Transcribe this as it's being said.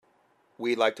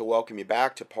We'd like to welcome you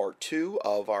back to part 2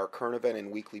 of our current event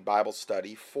and weekly Bible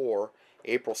study for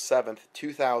April 7th,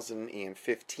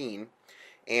 2015.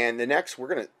 And the next, we're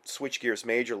going to switch gears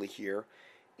majorly here.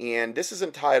 And this is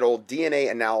entitled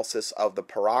DNA Analysis of the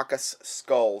Paracas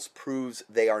Skulls Proves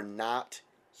They Are Not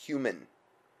Human.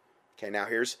 Okay, now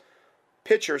here's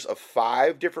pictures of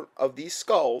 5 different of these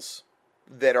skulls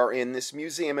that are in this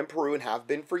museum in Peru and have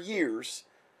been for years.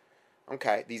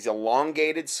 Okay, these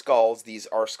elongated skulls, these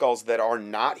are skulls that are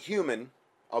not human.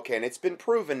 Okay, and it's been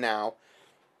proven now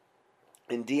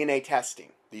in DNA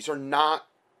testing. These are not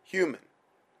human.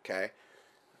 Okay,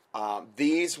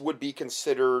 these would be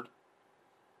considered,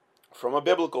 from a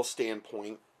biblical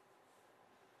standpoint,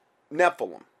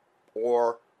 Nephilim,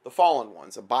 or the fallen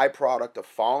ones, a byproduct of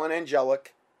fallen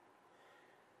angelic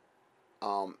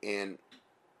and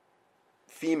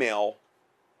female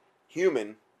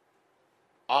human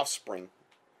offspring.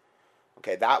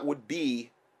 Okay, that would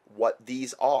be what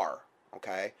these are.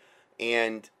 Okay,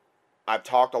 and I've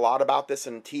talked a lot about this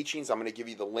in teachings. I'm going to give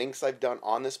you the links I've done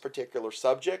on this particular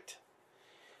subject.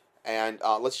 And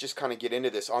let's just kind of get into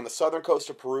this. On the southern coast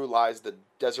of Peru lies the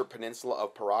desert peninsula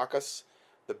of Paracas.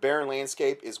 The barren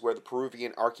landscape is where the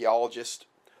Peruvian archaeologist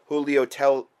Julio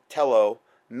Tello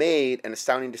made an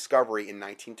astounding discovery in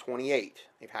 1928.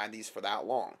 They've had these for that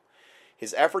long.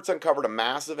 His efforts uncovered a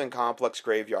massive and complex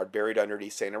graveyard buried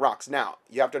underneath Sand and Rocks. Now,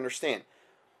 you have to understand,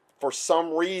 for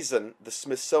some reason, the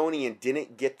Smithsonian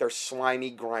didn't get their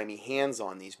slimy, grimy hands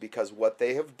on these, because what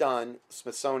they have done,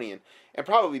 Smithsonian, and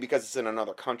probably because it's in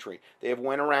another country, they have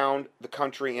went around the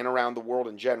country and around the world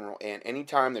in general, and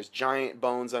anytime there's giant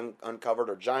bones uncovered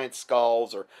or giant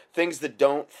skulls or things that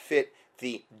don't fit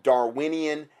the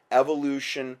Darwinian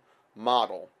evolution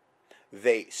model,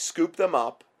 they scoop them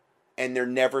up and they're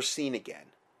never seen again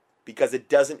because it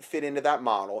doesn't fit into that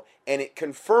model, and it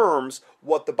confirms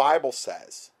what the Bible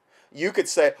says. You could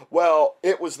say, well,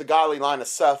 it was the godly line of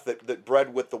Seth that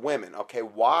bred with the women. Okay,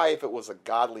 why, if it was a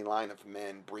godly line of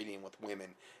men breeding with women,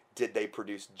 did they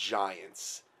produce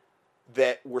giants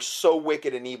that were so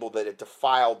wicked and evil that it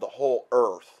defiled the whole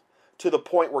earth to the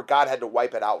point where God had to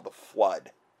wipe it out with a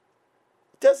flood?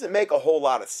 It doesn't make a whole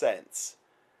lot of sense.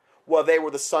 Well, they were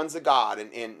the sons of God,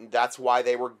 and that's why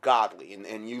they were godly.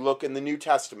 And you look in the New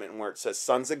Testament where it says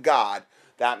sons of God,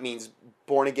 that means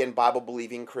born-again,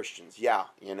 Bible-believing Christians. Yeah,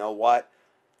 you know what?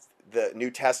 The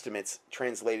New Testament's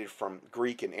translated from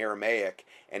Greek and Aramaic,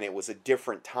 and it was a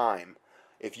different time.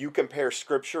 If you compare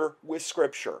Scripture with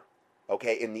Scripture,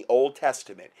 okay, in the Old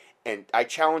Testament, and I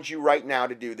challenge you right now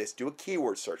to do this, do a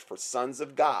keyword search for sons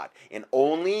of God, and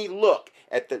only look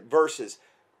at the verses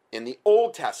in the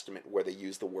Old Testament where they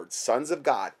use the word sons of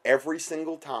God every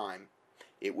single time.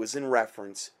 It was in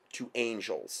reference to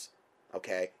angels.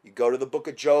 Okay, you go to the book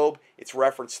of Job, it's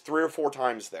referenced 3 or 4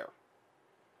 times there.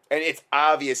 And it's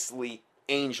obviously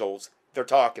angels they're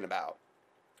talking about.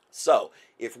 So,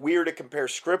 if we are to compare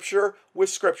Scripture with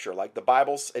Scripture, like the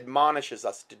Bible admonishes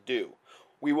us to do,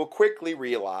 we will quickly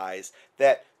realize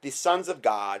that the sons of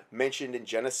God mentioned in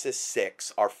Genesis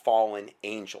 6 are fallen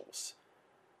angels.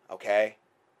 Okay?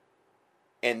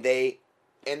 And then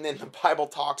the Bible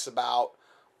talks about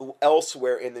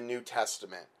elsewhere in the New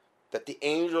Testament that the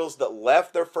angels that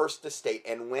left their first estate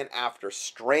and went after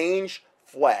strange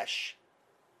flesh.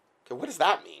 Okay, what does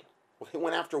that mean? Well, they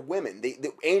went after women.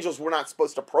 The angels were not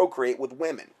supposed to procreate with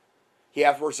women. He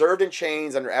hath reserved in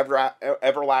chains under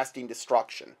everlasting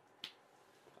destruction.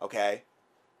 Okay?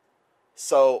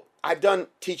 So, I've done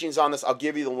teachings on this. I'll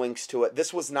give you the links to it.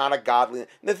 This was not a godly...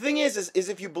 The thing is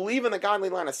if you believe in the godly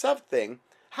line of Seth thing,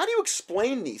 how do you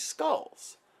explain these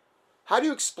skulls? How do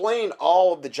you explain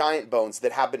all of the giant bones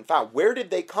that have been found? Where did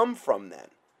they come from then?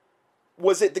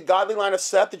 Was it the godly line of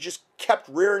Seth that just kept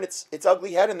rearing its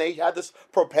ugly head, and they had this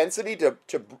propensity to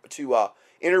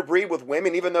interbreed with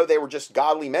women, even though they were just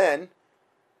godly men,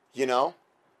 you know?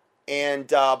 And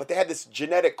but they had this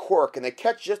genetic quirk, and they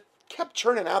kept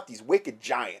churning out these wicked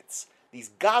giants,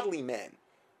 these godly men,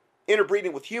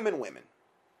 interbreeding with human women.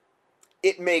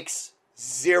 It makes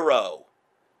 0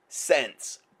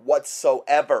 sense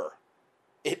whatsoever.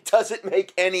 It doesn't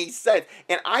make any sense.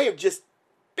 And I have just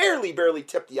barely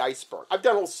tipped the iceberg. I've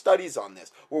done whole studies on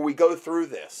this where we go through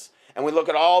this and we look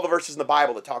at all the verses in the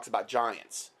Bible that talks about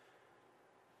giants.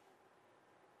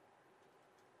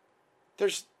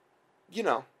 There's,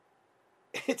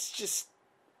 it's just,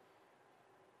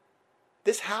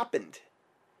 this happened.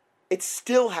 It's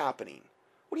still happening.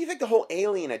 What do you think the whole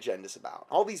alien agenda is about?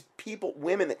 All these people,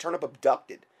 women that turn up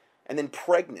abducted and then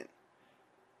pregnant.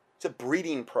 It's a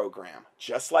breeding program,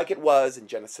 just like it was in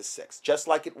Genesis 6, just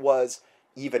like it was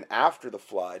even after the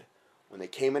flood, when they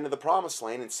came into the promised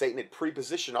land and Satan had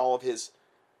prepositioned all of his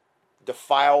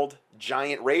defiled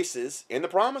giant races in the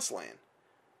Promised Land.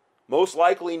 Most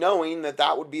likely knowing that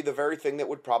that would be the very thing that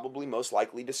would probably most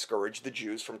likely discourage the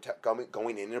Jews from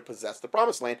going in and possess the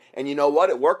Promised Land. And you know what?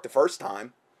 It worked the first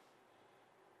time.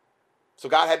 So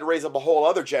God had to raise up a whole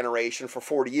other generation for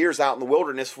 40 years out in the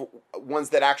wilderness, ones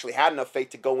that actually had enough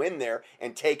faith to go in there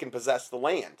and take and possess the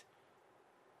land.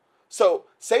 So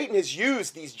Satan has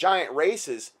used these giant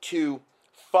races to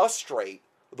frustrate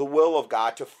the will of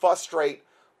God, to frustrate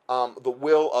the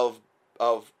will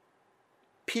of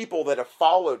people that have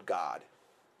followed God.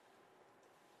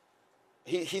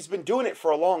 He's been doing it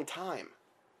for a long time.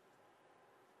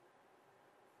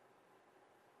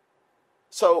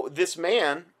 So this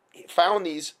man found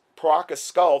these Paracas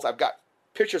skulls. I've got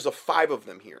pictures of 5 of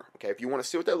them here. Okay, if you want to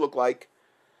see what they look like,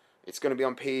 it's going to be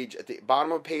on at the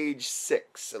bottom of page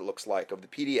 6, it looks like, of the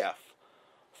PDF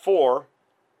for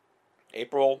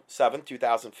April 7th,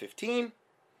 2015.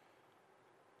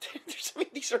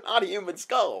 These are not human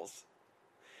skulls.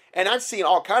 And I've seen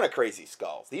all kind of crazy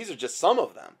skulls. These are just some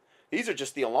of them. These are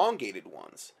just the elongated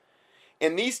ones.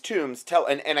 And these tombs tell,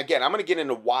 and again, I'm going to get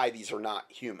into why these are not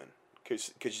human.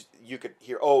 Because you could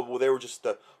hear, oh, well, they were just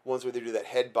the ones where they do that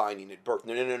head binding at birth.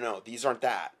 No. These aren't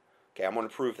that. Okay, I'm going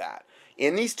to prove that.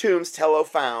 In these tombs, Tello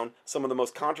found some of the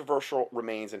most controversial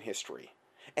remains in history.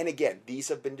 And again, these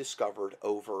have been discovered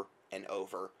over and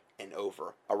over and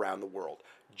over around the world.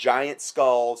 Giant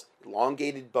skulls,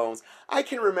 elongated bones. I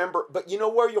can remember, but you know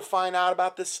where you'll find out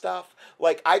about this stuff?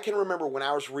 Like, I can remember when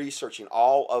I was researching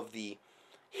all of the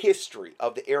history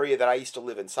of the area that I used to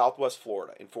live in, Southwest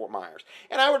Florida, in Fort Myers.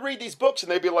 And I would read these books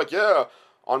and they'd be like, yeah,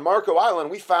 on Marco Island,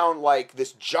 we found like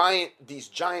these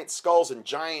giant skulls and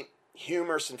giant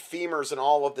humerus and femurs and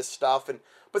all of this stuff.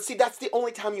 But see, that's the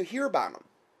only time you hear about them.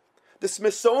 The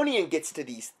Smithsonian gets to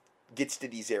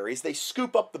these areas. They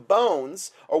scoop up the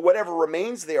bones or whatever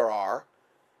remains there are,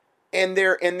 and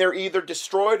they're either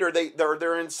destroyed or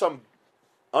they're in some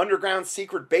underground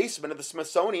secret basement of the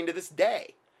Smithsonian to this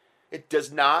day. It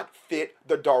does not fit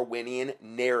the Darwinian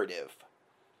narrative.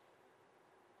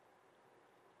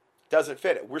 Doesn't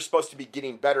fit it. We're supposed to be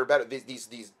getting better.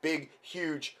 These big,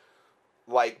 huge,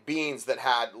 like beings that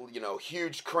had,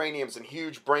 huge craniums and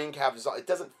huge brain cavities. It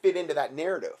doesn't fit into that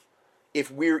narrative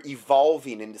if we're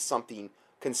evolving into something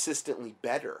consistently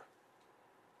better.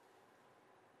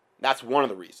 That's one of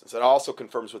the reasons. It also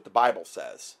confirms what the Bible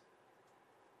says.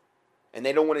 And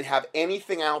they don't want to have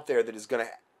anything out there that is going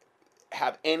to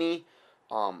have any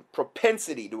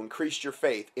propensity to increase your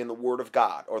faith in the Word of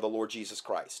God or the Lord Jesus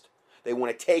Christ. They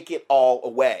want to take it all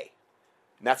away.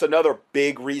 And that's another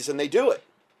big reason they do it.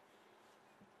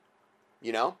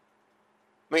 I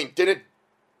mean, didn't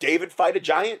David fight a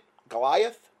giant,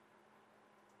 Goliath?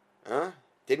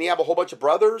 Didn't he have a whole bunch of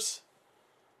brothers?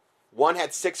 One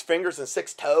had 6 fingers and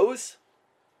 6 toes.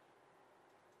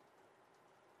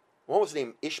 What was his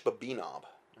name? Ishbabenob.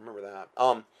 I remember that.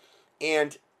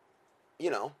 And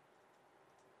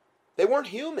they weren't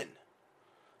human.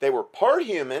 They were part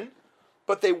human,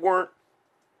 but they weren't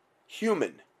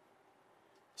human.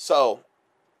 So,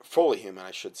 fully human,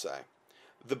 I should say.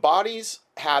 The bodies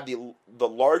had the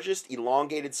largest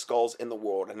elongated skulls in the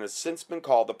world and has since been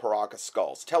called the Paracas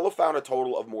skulls. Tello found a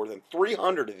total of more than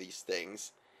 300 of these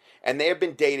things, and they have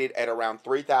been dated at around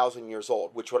 3,000 years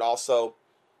old, which would also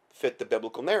fit the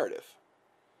biblical narrative.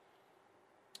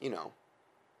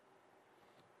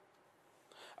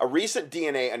 A recent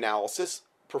DNA analysis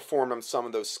performed on some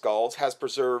of those skulls has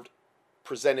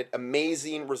presented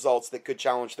amazing results that could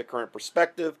challenge the current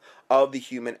perspective of the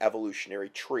human evolutionary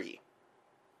tree.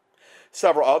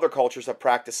 Several other cultures have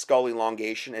practiced skull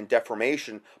elongation and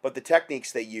deformation, but the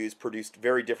techniques they used produced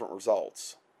very different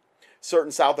results.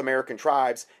 Certain South American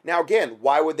tribes, now again,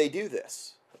 why would they do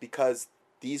this? Because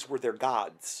these were their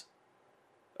gods.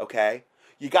 Okay?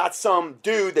 You got some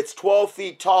dude that's 12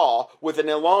 feet tall with an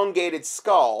elongated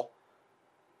skull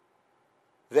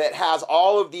that has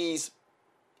all of these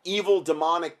evil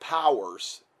demonic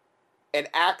powers and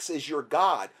acts as your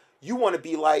god. You want to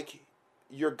be like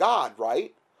your god,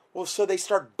 right? Well, so they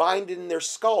start binding their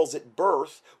skulls at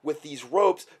birth with these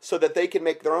ropes so that they can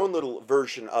make their own little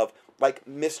version of like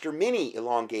Mr. Mini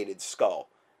elongated skull.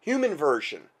 Human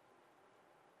version.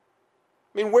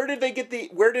 I mean, where did they get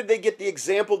the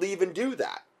example to even do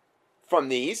that? From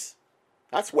these?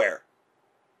 That's where.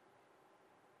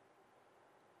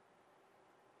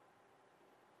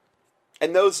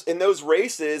 And those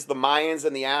races, the Mayans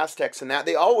and the Aztecs and that,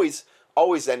 they always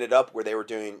ended up where they were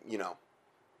doing,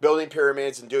 building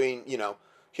pyramids and doing,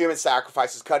 human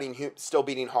sacrifices, still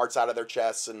beating hearts out of their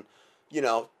chests, and,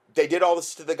 they did all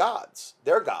this to the gods,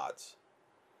 their gods.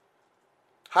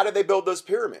 How did they build those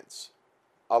pyramids?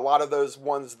 A lot of those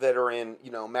ones that are in, you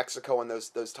know, Mexico and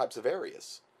those types of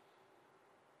areas.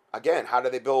 Again, how do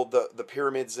they build the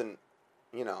pyramids? And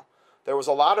you know, there was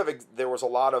a lot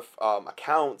of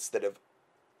accounts that have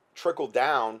trickled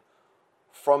down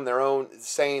from their own,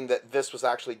 saying that this was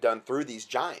actually done through these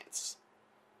giants,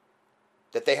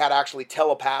 that they had actually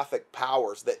telepathic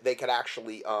powers, that they could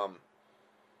actually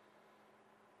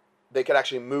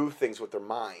move things with their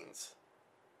minds.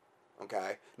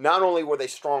 Okay, not only were they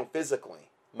strong physically,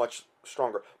 much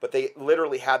stronger, but they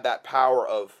literally had that power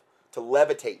to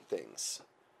levitate things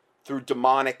through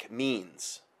demonic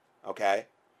means. Okay.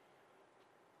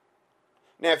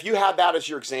 Now, if you had that as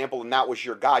your example and that was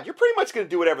your God, you're pretty much going to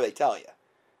do whatever they tell you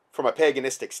from a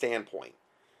paganistic standpoint.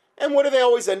 And what do they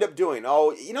always end up doing?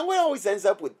 Oh, you know what always ends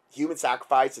up with human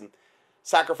sacrifice and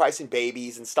sacrificing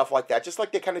babies and stuff like that, just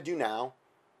like they kind of do now.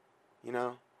 You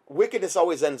know, wickedness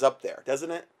always ends up there,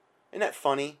 doesn't it? Isn't that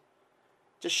funny?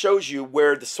 Just shows you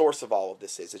where the source of all of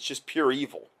this is. It's just pure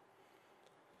evil.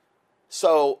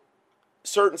 So,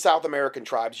 certain South American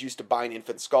tribes used to bind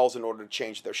infant skulls in order to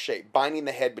change their shape. Binding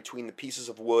the head between the pieces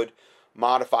of wood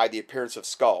modified the appearance of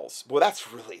skulls. Well,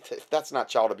 if that's not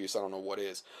child abuse, I don't know what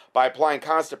is. By applying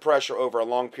constant pressure over a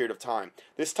long period of time.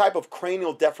 This type of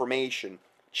cranial deformation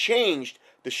changed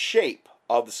the shape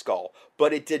of the skull,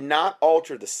 but it did not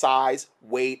alter the size,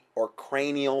 weight, or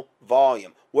cranial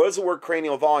volume. What is the word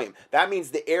cranial volume? That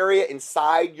means the area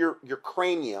inside your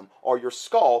cranium or your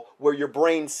skull where your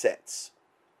brain sits.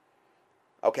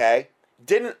 Okay?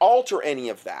 Didn't alter any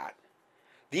of that.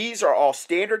 These are all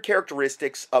standard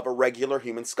characteristics of a regular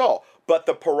human skull. But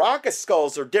the Paracas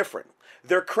skulls are different.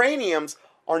 Their craniums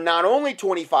are not only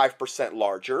 25%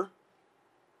 larger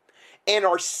and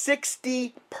are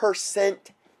 60%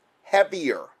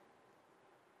 heavier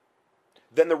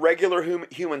than the regular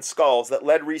human skulls, that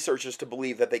led researchers to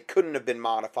believe that they couldn't have been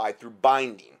modified through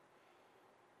binding.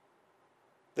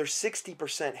 They're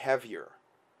 60% heavier.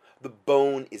 The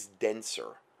bone is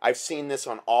denser. I've seen this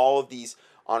on all of these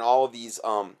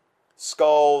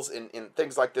skulls and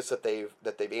things like this that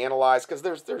they've analyzed, because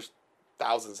there's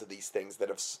thousands of these things that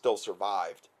have still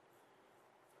survived.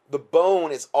 The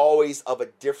bone is always of a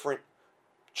different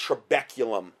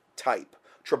trabeculum type.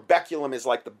 Trabeculum is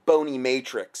like the bony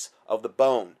matrix of the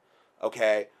bone,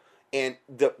 okay? And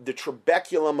the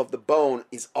trabeculum of the bone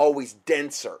is always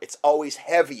denser. It's always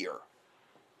heavier.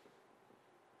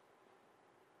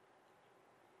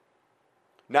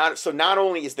 Not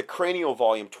only is the cranial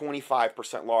volume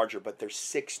 25% larger, but they're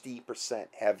 60%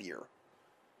 heavier.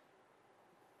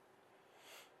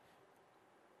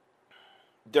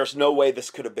 There's no way this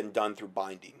could have been done through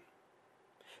binding.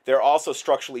 They're also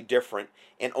structurally different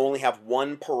and only have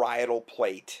one parietal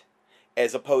plate,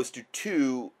 as opposed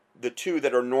to the two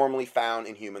that are normally found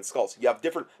in human skulls. You have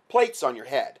different plates on your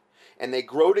head, and they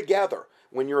grow together.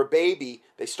 When you're a baby,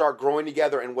 they start growing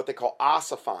together in what they call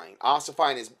ossifying.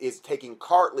 Ossifying is taking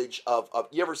cartilage of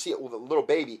you ever see it with a little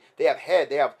baby? They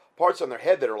have parts on their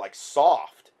head that are like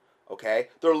soft, okay?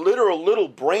 They're literal little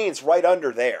brains right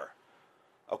under there.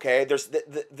 Okay, there's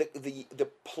the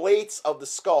plates of the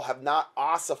skull have not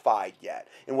ossified yet.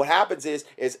 And what happens is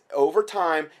over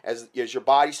time, as your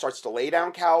body starts to lay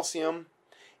down calcium,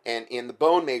 and in the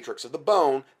bone matrix of the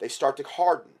bone, they start to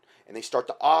harden and they start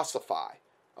to ossify.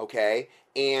 Okay,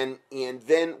 and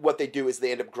then what they do is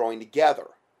they end up growing together,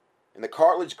 and the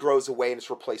cartilage grows away and it's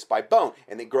replaced by bone,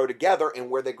 and they grow together. And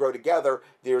where they grow together,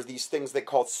 there's these things they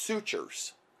call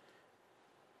sutures.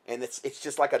 And it's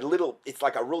just like it's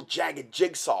like a real jagged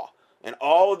jigsaw. And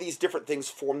all of these different things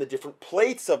form the different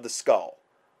plates of the skull.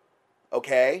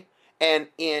 Okay? And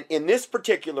in this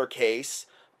particular case,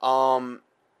 they're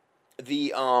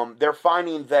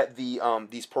finding that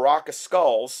these Paracas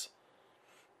skulls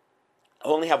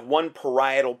only have one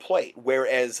parietal plate,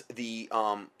 whereas the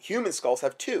human skulls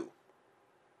have two.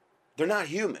 They're not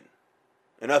human,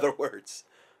 in other words.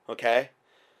 Okay?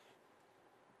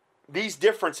 These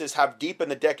differences have deepened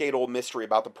the decade-old mystery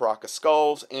about the Paracas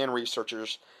skulls, and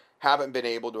researchers haven't been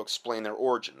able to explain their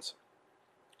origins.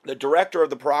 The director of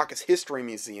the Paracas History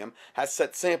Museum has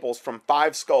sent samples from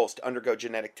 5 skulls to undergo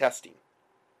genetic testing.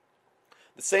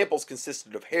 The samples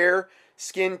consisted of hair,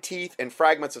 skin, teeth, and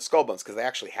fragments of skull bones, because they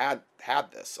actually had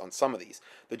this on some of these.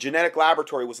 The genetic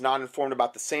laboratory was not informed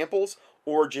about the samples'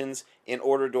 origins in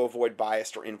order to avoid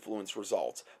biased or influenced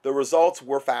results. The results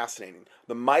were fascinating.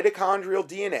 The mitochondrial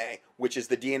DNA, which is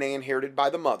the DNA inherited by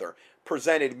the mother,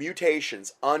 presented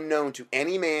mutations unknown to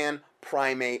any man,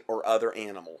 primate, or other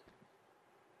animal.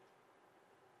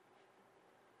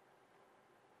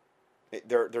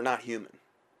 They're not human.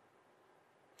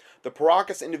 The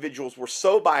Paracas individuals were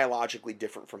so biologically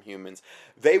different from humans,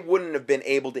 they wouldn't have been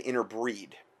able to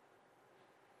interbreed.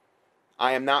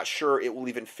 I am not sure it will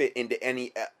even fit into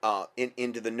any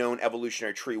into the known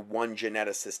evolutionary tree one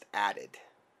geneticist added.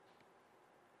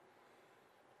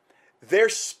 They're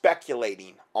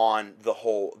speculating on the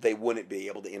whole they wouldn't be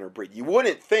able to interbreed. You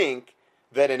wouldn't think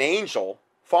that an angel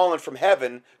fallen from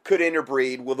heaven could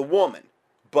interbreed with a woman,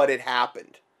 but it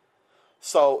happened.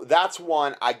 So that's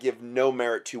one I give no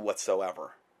merit to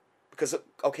whatsoever. Because,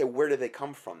 okay, where do they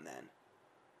come from then?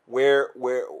 What,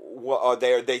 are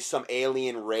they some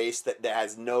alien race that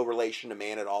has no relation to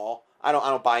man at all? I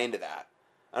don't buy into that.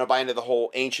 I don't buy into the whole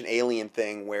ancient alien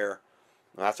thing where,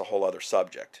 well, that's a whole other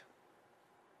subject.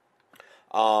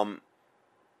 Then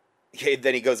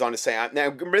he goes on to say, now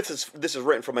this is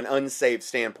written from an unsaved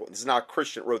standpoint. This is not a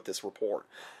Christian that wrote this report.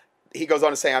 He goes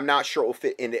on to say, I'm not sure it will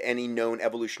fit into any known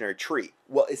evolutionary tree.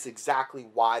 Well, it's exactly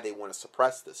why they want to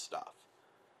suppress this stuff.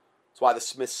 It's why the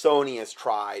Smithsonian has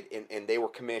tried, and they were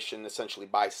commissioned essentially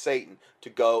by Satan to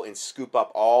go and scoop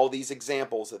up all these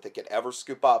examples that they could ever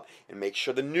scoop up and make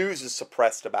sure the news is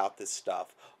suppressed about this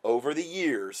stuff over the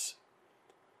years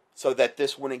so that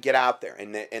this wouldn't get out there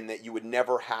and that you would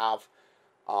never have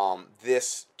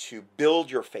this to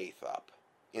build your faith up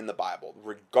in the Bible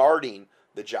regarding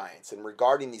the giants and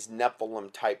regarding these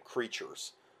Nephilim type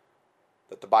creatures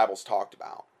that the Bible's talked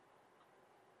about.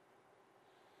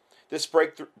 This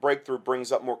breakthrough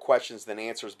brings up more questions than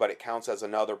answers, but it counts as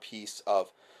another piece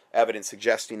of evidence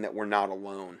suggesting that we're not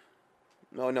alone.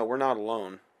 No, we're not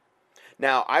alone.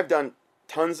 Now, I've done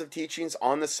tons of teachings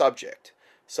on the subject,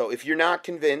 so if you're not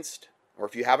convinced, or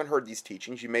if you haven't heard these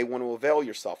teachings, you may want to avail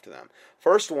yourself to them.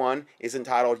 First one is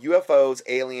entitled UFOs,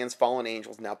 Aliens, Fallen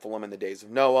Angels, Nephilim in the Days of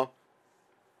Noah.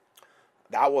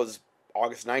 That was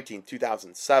August 19th,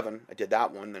 2007. I did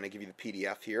that one, then I give you the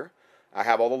PDF here. I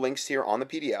have all the links here on the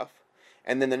PDF.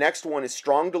 And then the next one is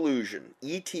Strong Delusion,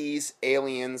 ETs,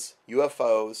 Aliens,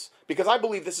 UFOs, because I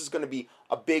believe this is going to be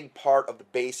a big part of the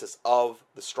basis of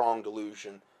the Strong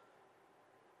Delusion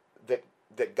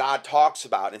that God talks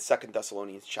about in 2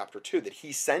 Thessalonians chapter 2, that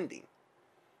he's sending.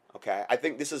 Okay, I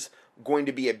think this is going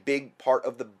to be a big part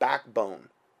of the backbone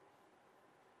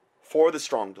for the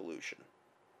Strong Delusion.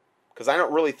 Because I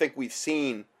don't really think we've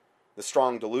seen the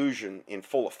Strong Delusion in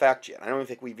full effect yet. I don't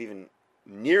think we've even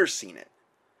near seen it.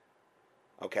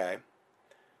 Okay,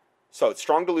 so it's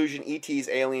Strong Delusion, ETs,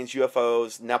 Aliens,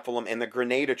 UFOs, Nephilim, and the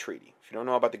Grenada Treaty. If you don't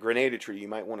know about the Grenada Treaty, you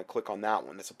might want to click on that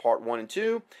one. That's a part 1 and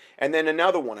 2. And then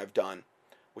another one I've done,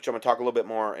 which I'm going to talk a little bit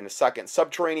more in a second.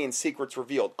 Subterranean Secrets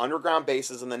Revealed, underground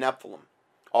bases in the Nephilim.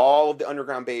 All of the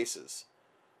underground bases,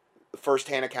 the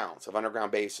first-hand accounts of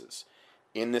underground bases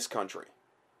in this country.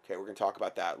 Okay, we're going to talk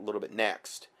about that a little bit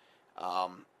next.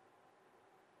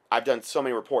 I've done so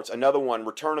many reports. Another one,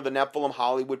 Return of the Nephilim,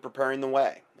 Hollywood Preparing the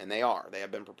Way. And they are. They have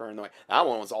been preparing the way. That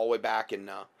one was all the way back in,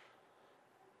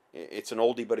 it's an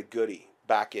oldie but a goodie,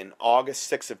 back in August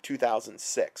 6th of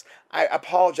 2006. I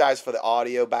apologize for the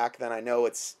audio back then. I know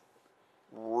it's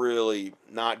really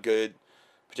not good,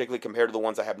 particularly compared to the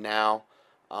ones I have now.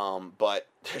 But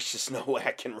there's just no way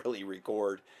I can really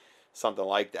record something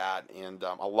like that. And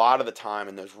a lot of the time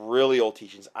in those really old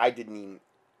teachings, I didn't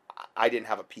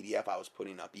have a PDF I was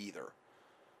putting up either.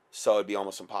 So it'd be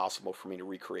almost impossible for me to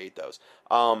recreate those.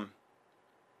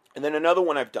 And then another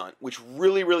one I've done, which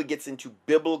really, really gets into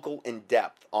biblical in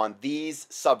depth on these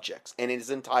subjects, and it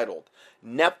is entitled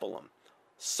Nephilim,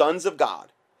 Sons of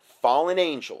God, Fallen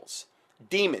Angels,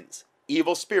 Demons,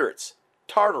 Evil Spirits,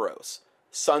 Tartaros,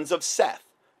 Sons of Seth,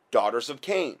 Daughters of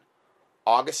Cain,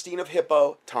 Augustine of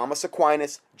Hippo, Thomas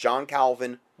Aquinas, John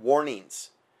Calvin,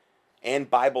 Warnings, and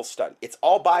Bible study. It's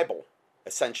all Bible,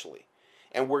 essentially.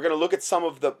 And we're going to look at some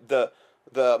of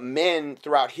the men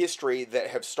throughout history that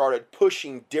have started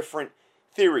pushing different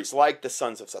theories, like the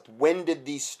Sons of Seth. When did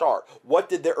these start? What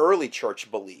did the early church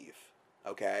believe?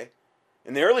 Okay?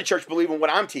 And the early church believed in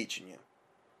what I'm teaching you.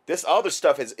 This other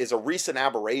stuff is a recent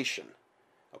aberration.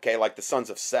 Okay? Like the Sons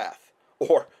of Seth.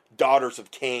 Or Daughters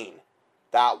of Cain.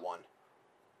 That one.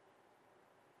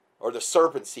 Or the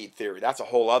serpent seed theory. That's a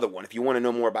whole other one. If you want to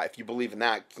know more about, if you believe in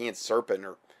that, Cain serpent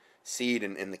or seed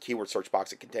in the keyword search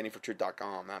box at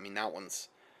contendingfortruth.com. I mean, that one's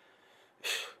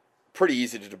pretty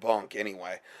easy to debunk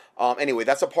anyway. Anyway,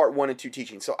 that's a part 1 and 2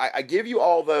 teaching. So I give you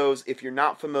all those. If you're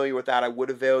not familiar with that, I would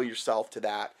avail yourself to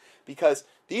that. Because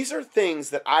these are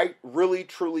things that I really,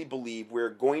 truly believe we're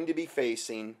going to be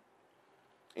facing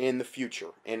in the future.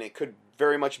 And it could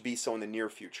very much be so in the near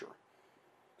future.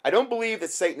 I don't believe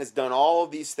that Satan has done all of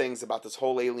these things about this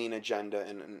whole alien agenda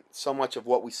and so much of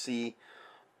what we see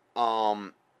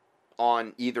on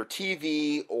either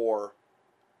TV or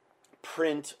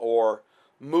print or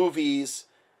movies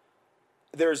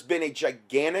there's been a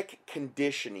gigantic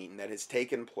conditioning that has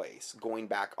taken place going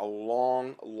back a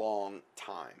long, long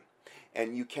time.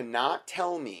 And you cannot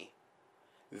tell me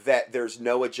that there's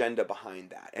no agenda behind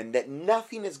that and that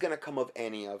nothing is going to come of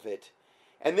any of it.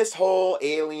 And this whole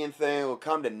alien thing will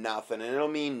come to nothing and it'll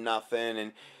mean nothing.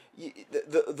 And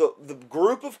the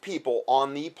group of people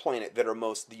on the planet that are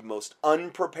the most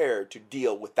unprepared to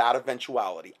deal with that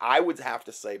eventuality, I would have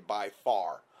to say by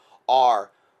far,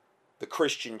 are the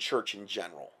Christian church in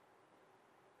general.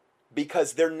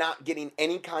 Because they're not getting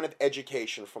any kind of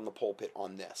education from the pulpit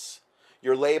on this.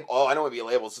 You're labeled, oh, I don't want to be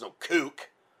labeled as no kook.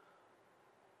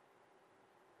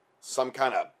 Some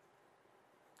kind of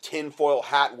tinfoil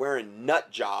hat wearing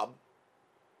nut job.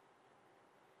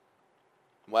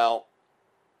 Well,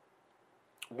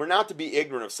 we're not to be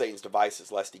ignorant of Satan's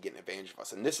devices lest he get an advantage of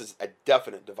us. And this is a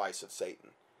definite device of Satan.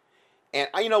 And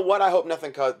you know what? I hope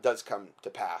nothing does come to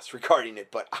pass regarding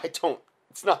it, but I don't.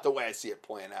 It's not the way I see it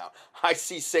playing out. I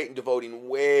see Satan devoting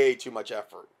way too much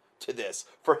effort to this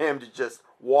for him to just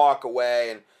walk away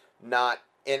and not,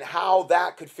 and how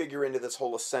that could figure into this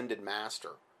whole ascended master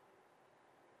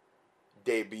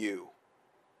debut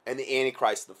and the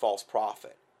Antichrist and the false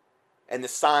prophet and the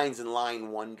signs and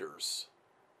lying wonders.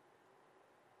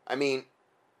 I mean,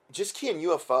 just key in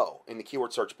UFO in the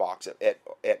keyword search box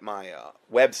at my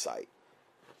website,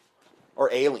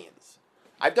 or aliens.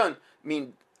 I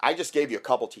just gave you a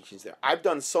couple teachings there. I've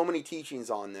done so many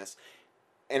teachings on this,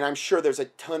 and I'm sure there's a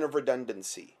ton of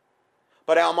redundancy.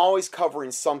 But I'm always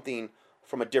covering something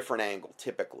from a different angle,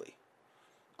 typically.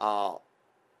 I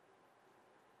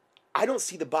don't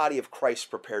see the body of Christ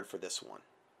prepared for this one.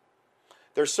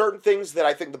 There's certain things that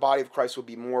I think the body of Christ would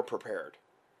be more prepared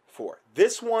for.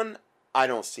 This one, I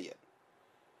don't see it.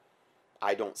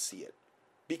 I don't see it.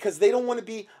 Because they don't want to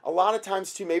be, a lot of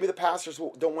times too, maybe the pastors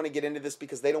don't want to get into this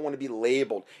because they don't want to be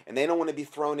labeled. And they don't want to be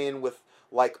thrown in with,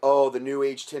 like, oh, the New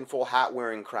Age tinfoil hat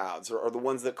wearing crowds. Or the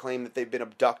ones that claim that they've been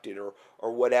abducted or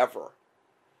whatever.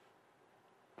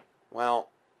 Well,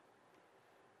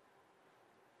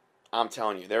 I'm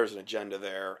telling you, there's an agenda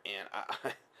there.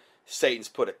 And Satan's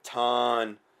put a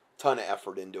ton of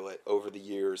effort into it over the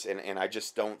years. And I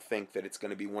just don't think that it's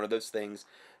going to be one of those things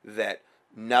that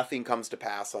nothing comes to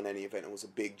pass on any event. It was a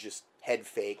big just head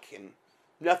fake and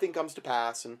nothing comes to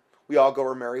pass and we all go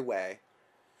our merry way.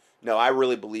 No, I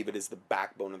really believe it is the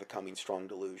backbone of the coming strong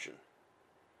delusion.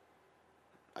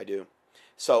 I do.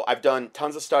 So I've done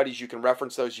tons of studies. You can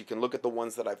reference those. You can look at the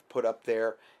ones that I've put up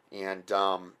there. And,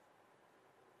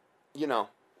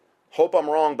 hope I'm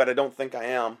wrong, but I don't think I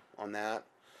am on that.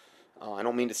 I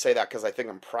don't mean to say that because I think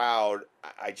I'm proud.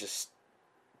 I just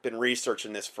been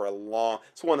researching this for a long.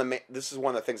 This is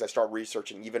one of the things I started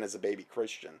researching even as a baby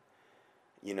Christian.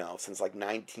 Since like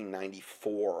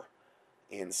 1994,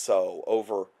 and so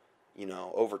over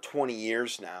 20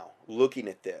 years now, looking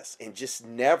at this and just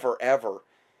never ever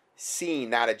seeing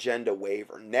that agenda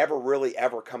waver. Never really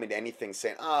ever coming to anything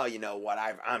saying, oh, you know what,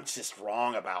 I'm just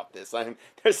wrong about this.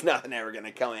 There's nothing ever going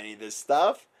to come any of this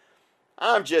stuff.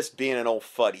 I'm just being an old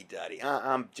fuddy-duddy.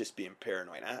 I'm just being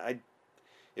paranoid.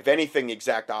 If anything, the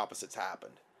exact opposite's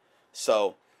happened.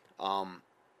 So,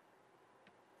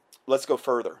 let's go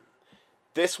further.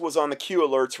 This was on the Q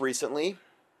alerts recently.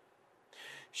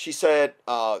 She said,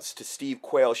 to Steve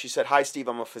Quayle, she said, "Hi, Steve,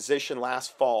 I'm a physician.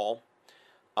 Last fall,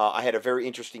 I had a very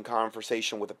interesting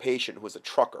conversation with a patient who was a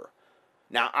trucker."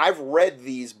 Now, I've read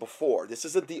these before. This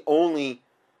isn't the only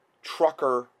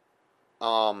trucker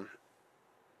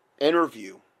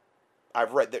interview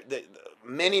I've read.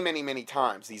 Many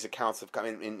times these accounts have come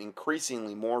in, and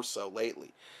increasingly more so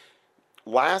lately.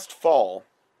 Last fall,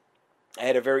 I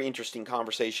had a very interesting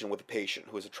conversation with a patient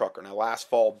who was a trucker. Now, last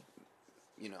fall,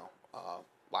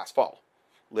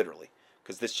 literally,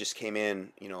 because this just came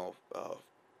in, a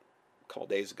couple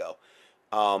days ago.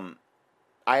 I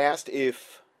asked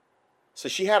so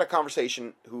she had a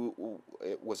conversation who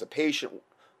was a patient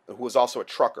who was also a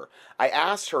trucker. I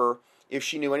asked her if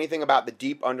she knew anything about the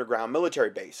deep underground military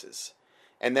bases,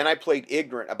 and then I played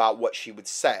ignorant about what she would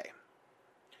say.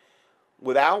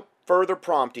 Without further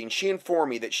prompting, she informed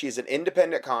me that she is an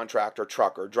independent contractor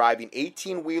trucker driving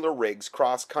 18-wheeler rigs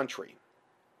cross-country.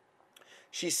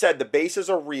 She said the bases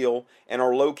are real and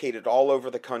are located all over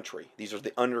the country. These are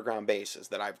the underground bases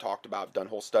that I've talked about, done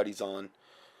whole studies on,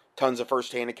 tons of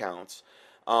first-hand accounts,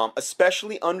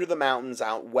 especially under the mountains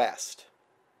out west.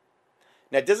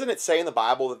 Now, doesn't it say in the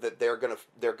Bible that they're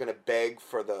gonna beg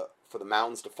for the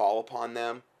mountains to fall upon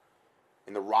them,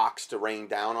 and the rocks to rain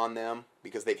down on them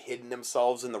because they've hidden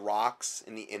themselves in the rocks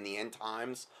in the end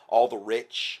times? All the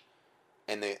rich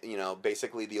and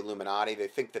basically the Illuminati, they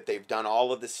think that they've done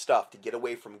all of this stuff to get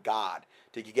away from God,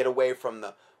 to get away from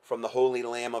from the Holy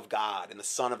Lamb of God and the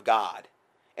Son of God.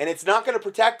 And it's not going to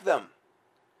protect them.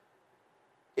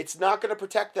 It's not going to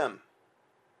protect them.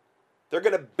 They're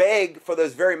going to beg for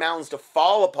those very mountains to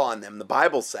fall upon them, the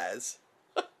Bible says.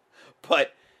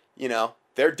 But, you know,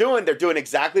 they're doing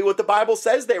exactly what the Bible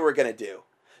says they were going to do.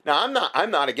 Now,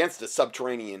 I'm not against a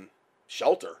subterranean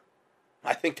shelter.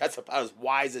 I think that's about as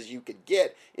wise as you could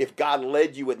get if God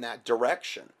led you in that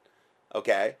direction.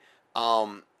 Okay?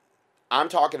 I'm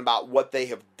talking about what they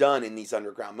have done in these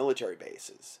underground military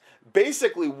bases.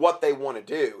 Basically, what they want to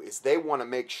do is they want to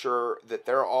make sure that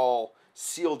they're all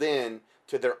sealed in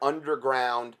to their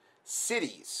underground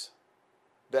cities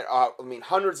that are, I mean,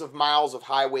 hundreds of miles of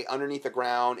highway underneath the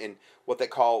ground in what they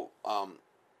call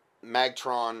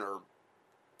Magtron or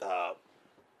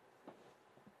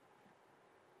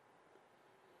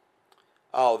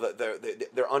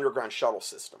their underground shuttle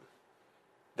system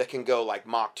that can go like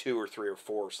Mach 2 or 3 or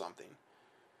 4 or something.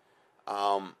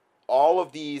 All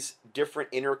of these different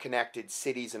interconnected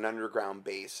cities and underground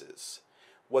bases,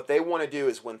 what they want to do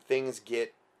is when things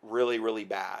get really, really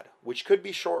bad, which could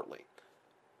be shortly,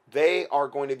 they are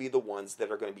going to be the ones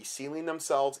that are going to be sealing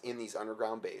themselves in these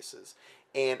underground bases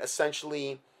and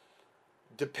essentially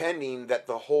depending that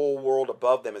the whole world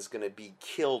above them is going to be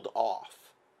killed off.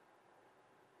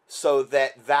 So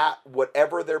that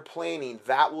whatever they're planning,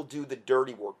 that will do the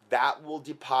dirty work. That will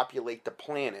depopulate the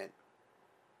planet.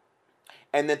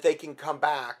 And that they can come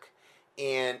back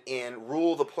and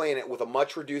rule the planet with a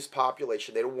much reduced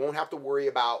population. They won't have to worry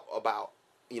about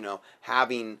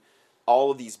having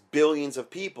all of these billions of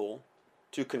people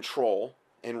to control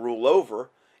and rule over.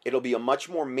 It'll be a much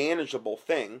more manageable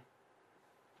thing.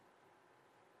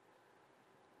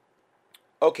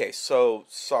 Okay, so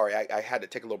sorry, I had to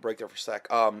take a little break there for a sec.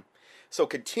 So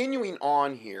continuing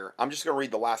on here, I'm just going to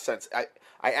read the last sentence.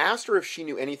 I asked her if she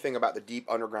knew anything about the deep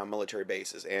underground military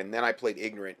bases, and then I played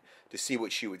ignorant to see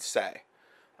what she would say.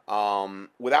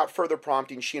 Without further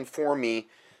prompting, she informed me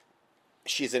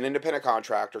she's an independent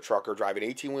contractor, trucker, driving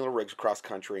 18-wheeler rigs across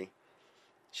country.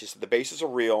 She said the bases are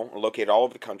real, are located all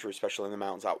over the country, especially in the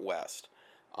mountains out west.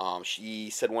 She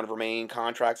said one of her main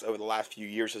contracts over the last few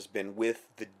years has been with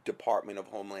the Department of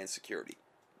Homeland Security,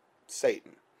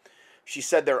 Satan. She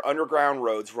said there are underground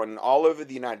roads running all over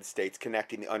the United States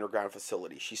connecting the underground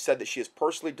facilities. She said that she has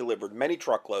personally delivered many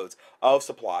truckloads of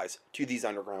supplies to these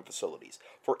underground facilities.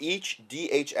 For each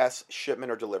DHS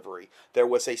shipment or delivery, there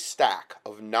was a stack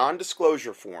of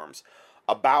non-disclosure forms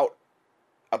about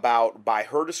by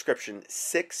her description,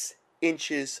 6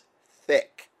 inches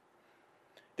thick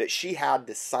that she had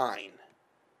to sign.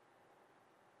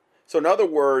 So in other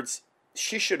words,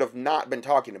 she should have not been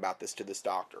talking about this to this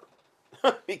doctor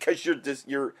because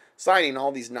you're signing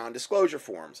all these non-disclosure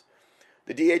forms.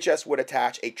 The DHS would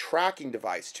attach a tracking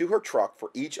device to her truck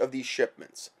for each of these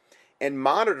shipments and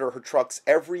monitor her truck's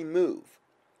every move.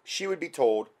 She would be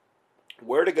told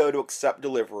where to go to accept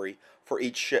delivery for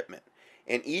each shipment.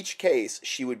 In each case,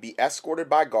 she would be escorted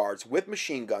by guards with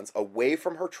machine guns away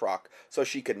from her truck so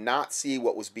she could not see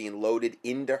what was being loaded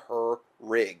into her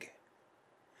rig.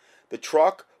 The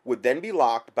truck would then be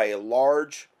locked by a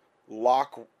large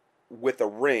lock with a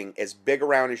ring as big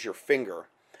around as your finger,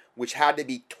 which had to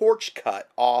be torch cut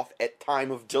off at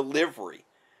time of delivery.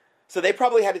 So they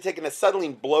probably had to take an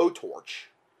acetylene blowtorch.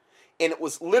 And it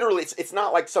was literally, it's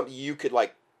not like something you could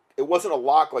it wasn't a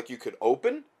lock like you could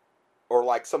open or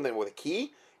like something with a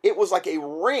key. It was like a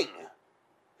ring.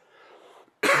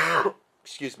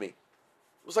 Excuse me.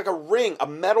 It was like a ring, a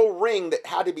metal ring that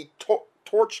had to be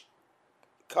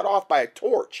cut off by a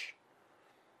torch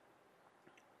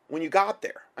when you got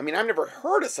there. I mean, I've never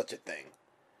heard of such a thing.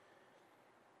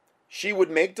 She would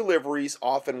make deliveries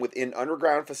often within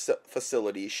underground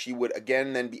facilities. She would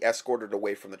again then be escorted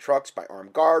away from the trucks by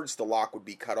armed guards. The lock would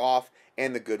be cut off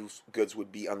and the goods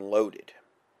would be unloaded.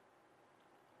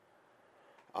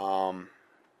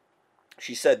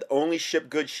 She said the only shipped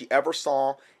goods she ever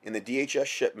saw in the DHS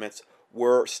shipments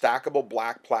were stackable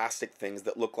black plastic things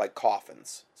that look like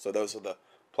coffins. So those are the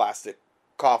plastic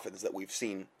coffins that we've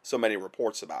seen so many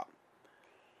reports about.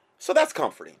 So that's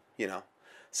comforting, you know.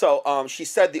 So she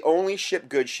said the only shipped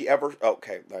goods she ever...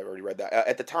 Okay, I already read that.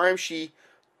 At the time, she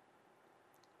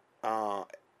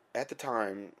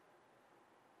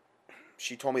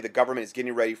told me the government is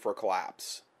getting ready for a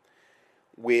collapse,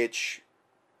 which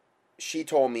she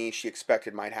told me she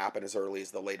expected might happen as early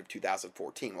as the late of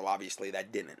 2014. Well, obviously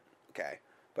that didn't, okay?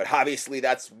 But obviously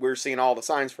we're seeing all the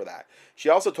signs for that. She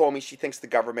also told me she thinks the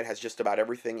government has just about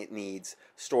everything it needs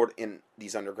stored in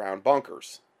these underground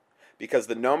bunkers because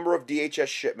the number of DHS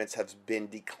shipments has been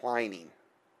declining.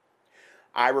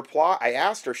 I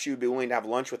asked her if she would be willing to have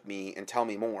lunch with me and tell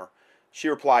me more. She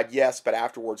replied, yes, but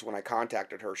afterwards when I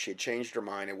contacted her, she had changed her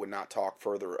mind and would not talk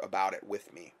further about it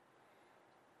with me.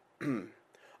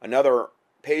 Another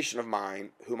patient of mine,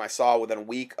 whom I saw within a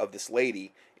week of this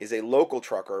lady, is a local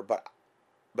trucker,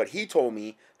 but he told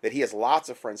me that he has lots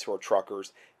of friends who are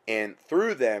truckers, and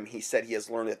through them, he said he has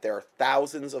learned that there are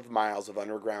thousands of miles of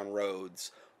underground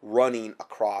roads running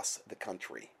across the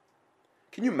country.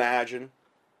 Can you imagine?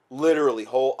 Literally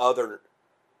whole other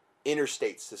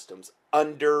interstate systems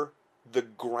under the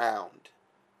ground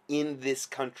in this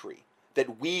country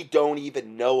that we don't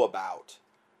even know about.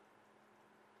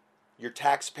 Your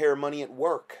taxpayer money at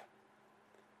work,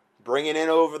 bringing in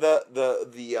over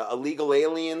the illegal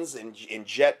aliens in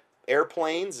jet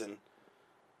airplanes and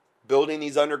building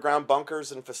these underground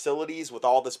bunkers and facilities with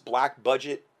all this black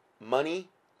budget money.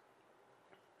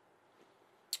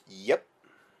 Yep.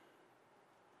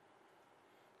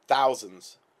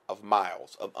 Thousands of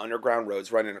miles of underground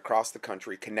roads running across the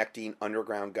country connecting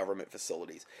underground government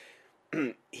facilities.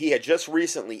 He had just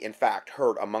recently, in fact,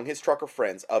 heard among his trucker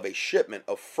friends of a shipment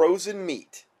of frozen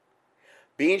meat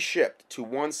being shipped to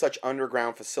one such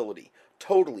underground facility,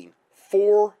 totaling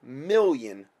 4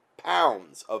 million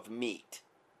pounds of meat.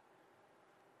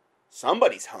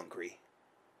 Somebody's hungry.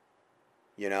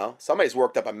 You know, somebody's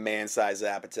worked up a man-sized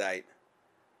appetite.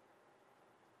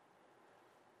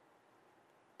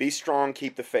 Be strong,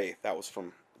 keep the faith. That was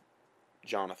from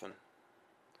Jonathan.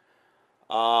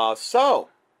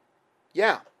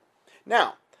 Yeah.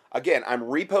 Now, again, I'm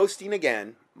reposting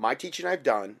again my teaching I've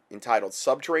done entitled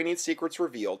Subterranean Secrets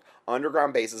Revealed,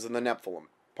 Underground Bases in the Nephilim,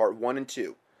 Part 1 and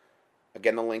 2.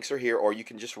 Again, the links are here, or you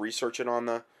can just research it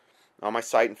on my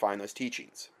site and find those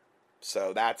teachings.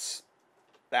 So that's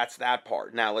that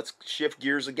part. Now, let's shift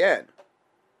gears again.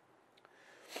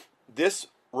 This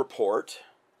report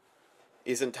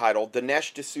is entitled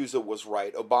Dinesh D'Souza Was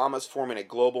Right, Obama's Forming a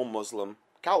Global Muslim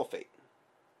Caliphate.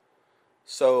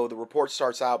 So the report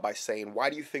starts out by saying, why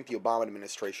do you think the Obama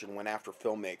administration went after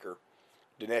filmmaker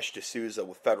Dinesh D'Souza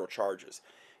with federal charges,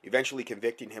 eventually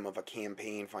convicting him of a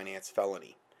campaign finance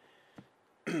felony?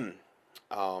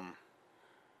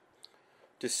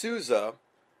 D'Souza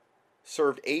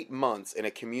served 8 months in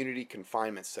a community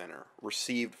confinement center,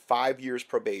 received 5 years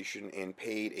probation, and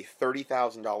paid a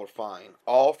 $30,000 fine,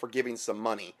 all for giving some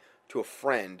money to a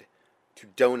friend to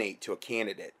donate to a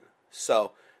candidate.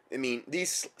 So, I mean,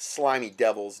 these slimy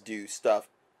devils do stuff,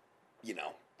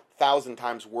 1,000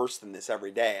 times worse than this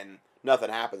every day, and nothing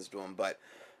happens to them, but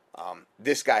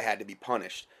this guy had to be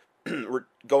punished.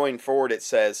 Going forward, it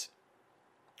says,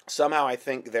 somehow I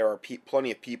think there are plenty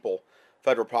of people,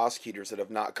 federal prosecutors, that have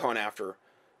not gone after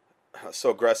so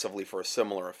aggressively for a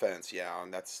similar offense. Yeah,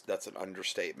 and that's an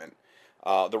understatement.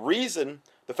 The reason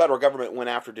the federal government went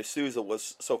after D'Souza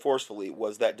was so forcefully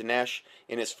was that Dinesh,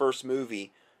 in his first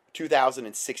movie,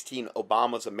 2016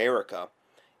 Obama's America,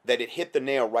 that it hit the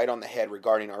nail right on the head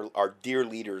regarding our dear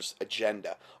leader's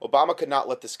agenda. Obama could not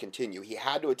let this continue. He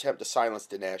had to attempt to silence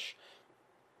Dinesh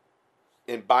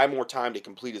and buy more time to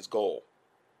complete his goal.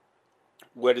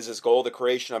 What is his goal? The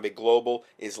creation of a global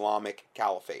Islamic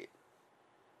caliphate.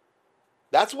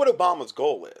 That's what Obama's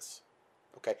goal is.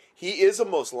 Okay, he is a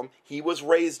Muslim. He was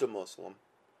raised a Muslim.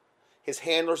 His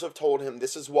handlers have told him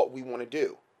this is what we want to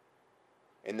do.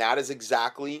 And that is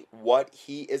exactly what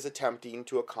he is attempting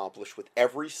to accomplish with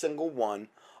every single one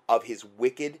of his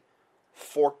wicked,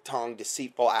 fork-tongued,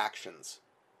 deceitful actions.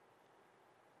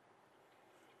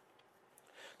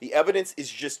 The evidence is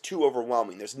just too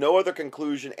overwhelming. There's no other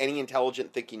conclusion any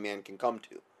intelligent thinking man can come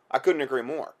to. I couldn't agree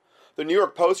more. The New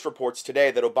York Post reports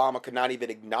today that Obama could not even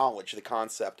acknowledge the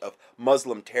concept of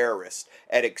Muslim terrorists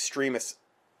at the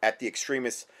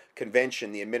extremist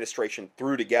convention the administration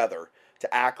threw together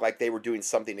to act like they were doing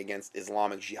something against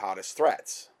Islamic jihadist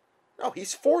threats. No,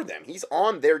 he's for them. He's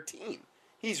on their team.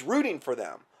 He's rooting for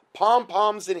them.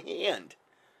 Pom-poms in hand.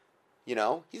 He's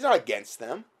not against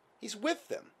them. He's with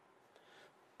them.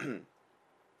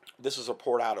 This was a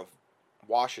report out of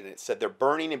Washington. It said they're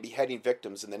burning and beheading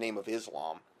victims in the name of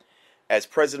Islam, as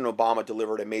President Obama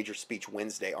delivered a major speech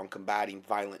Wednesday on combating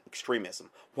violent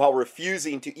extremism, while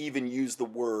refusing to even use the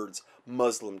words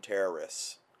Muslim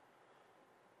terrorists.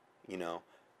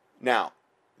 Now,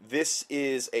 this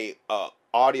is a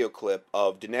audio clip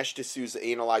of Dinesh D'Souza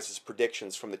analyzes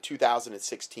predictions from the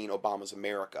 2016 Obama's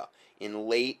America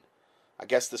I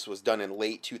guess this was done in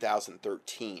late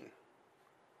 2013.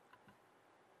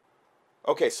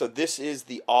 Okay, so this is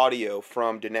the audio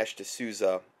from Dinesh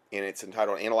D'Souza, and it's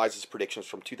entitled Analyzes Predictions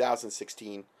from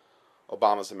 2016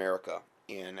 Obama's America.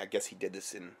 And I guess he did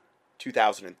this in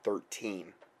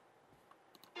 2013.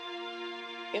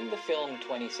 In the film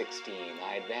 2016,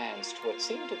 I advanced what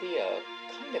seemed to be a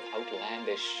kind of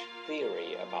outlandish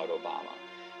theory about Obama,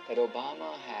 that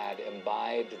Obama had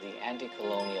imbibed the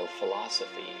anti-colonial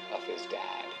philosophy of his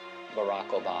dad, Barack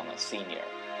Obama Sr.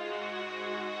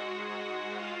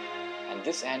 And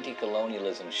this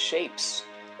anti-colonialism shapes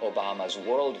Obama's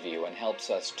worldview and helps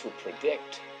us to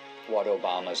predict what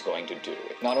Obama is going to do.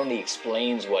 It not only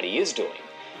explains what he is doing,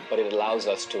 but it allows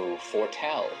us to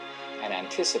foretell and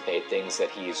anticipate things that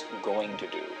he's going to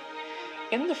do.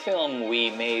 In the film,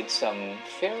 we made some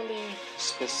fairly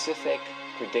specific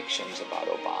predictions about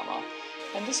Obama,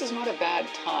 and this is not a bad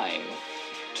time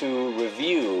to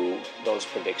review those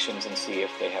predictions and see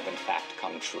if they have in fact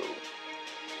come true.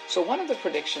 So one of the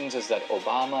predictions is that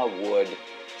Obama would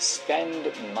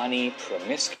spend money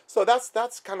promiscuously. So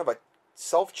that's kind of a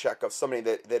self-check of somebody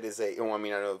that is a, I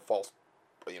mean, I know false,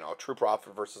 a true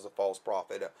prophet versus a false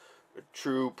prophet, a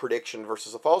true prediction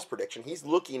versus a false prediction. He's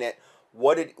looking at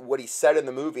what he said in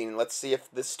the movie, and let's see if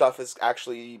this stuff has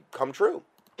actually come true.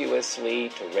 To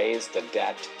raise the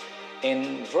debt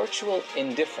in virtual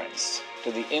indifference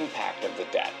to the impact of the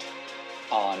debt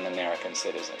on American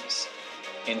citizens.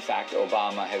 In fact,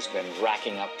 Obama has been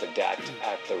racking up the debt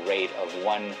at the rate of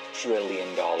 $1 trillion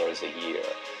a year.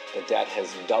 The debt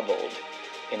has doubled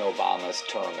in Obama's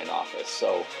term in office.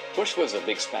 So Bush was a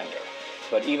big spender,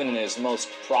 but even in his most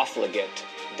profligate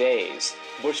days,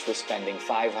 Bush was spending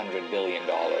 $500 billion.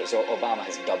 So Obama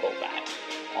has doubled that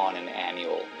on an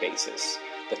annual basis.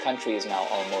 The country is now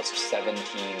almost $17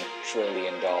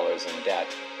 trillion in debt.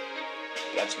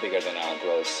 That's bigger than our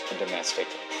gross domestic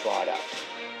product.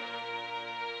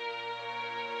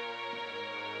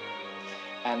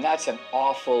 And that's an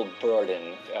awful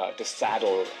burden to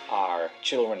saddle our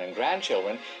children and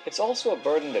grandchildren. It's also a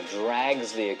burden that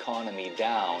drags the economy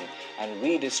down and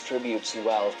redistributes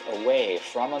wealth away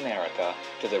from America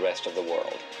to the rest of the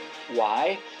world.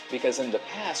 Why? Because in the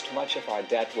past, much of our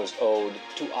debt was owed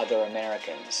to other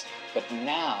Americans. But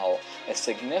now, a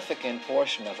significant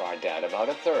portion of our debt, about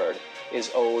a third,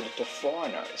 is owed to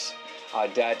foreigners. Our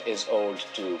debt is owed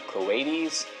to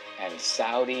Kuwaitis and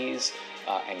Saudis,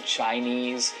 and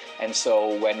Chinese, and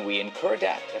so when we incur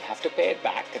debt and have to pay it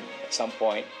back, and at some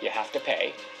point you have to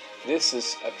pay, this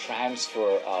is a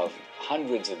transfer of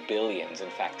hundreds of billions, in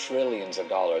fact trillions of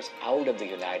dollars, out of the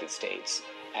United States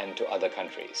and to other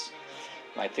countries.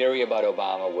 My theory about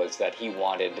Obama was that he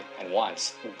wanted and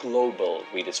wants global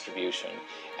redistribution,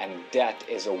 and debt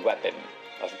is a weapon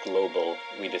of global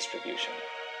redistribution.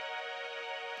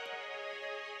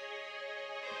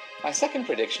 My second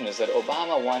prediction is that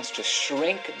Obama wants to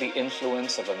shrink the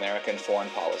influence of American foreign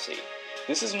policy.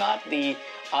 This is not the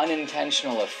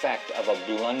unintentional effect of a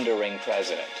blundering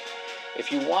president.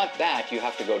 If you want that, you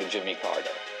have to go to Jimmy Carter.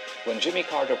 When Jimmy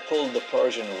Carter pulled the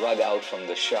Persian rug out from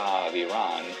the Shah of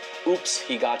Iran, oops,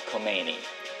 he got Khomeini.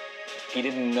 He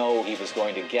didn't know he was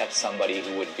going to get somebody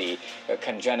who would be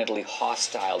congenitally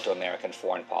hostile to American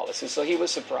foreign policy, so he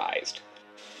was surprised.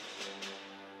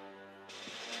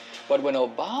 But when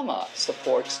Obama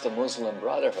supports the Muslim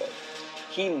Brotherhood,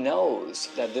 he knows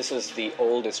that this is the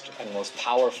oldest and most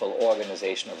powerful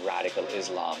organization of radical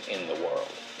Islam in the world.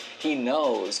 He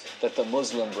knows that the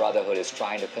Muslim Brotherhood is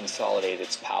trying to consolidate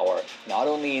its power not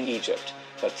only in Egypt,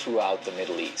 but throughout the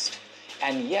Middle East.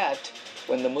 And yet,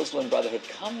 when the Muslim Brotherhood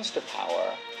comes to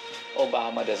power,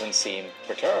 Obama doesn't seem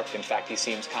perturbed. In fact, he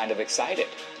seems kind of excited.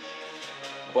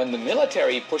 When the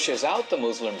military pushes out the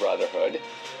Muslim Brotherhood,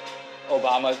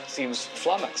 Obama seems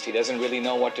flummoxed. He doesn't really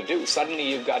know what to do.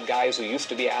 Suddenly you've got guys who used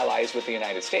to be allies with the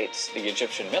United States, the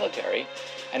Egyptian military,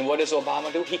 and what does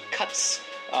Obama do? He cuts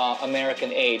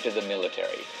American aid to the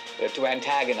military to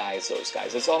antagonize those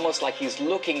guys. It's almost like he's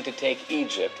looking to take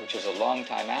Egypt, which is a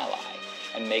longtime ally,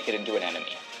 and make it into an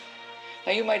enemy.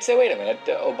 Now you might say, wait a minute,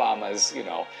 Obama's,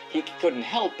 he couldn't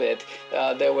help it.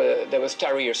 There was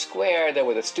Tahrir Square, there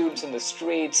were the students in the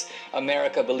streets,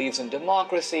 America believes in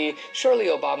democracy. Surely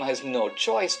Obama has no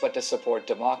choice but to support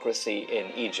democracy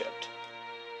in Egypt.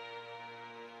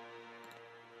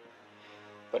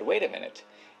 But wait a minute.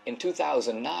 In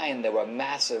 2009, there were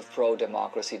massive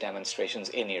pro-democracy demonstrations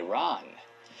in Iran.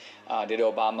 Did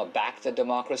Obama back the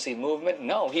democracy movement?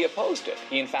 No, he opposed it.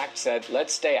 He in fact said,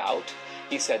 let's stay out.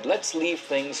 He said, let's leave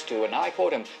things to, and I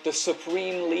quote him, the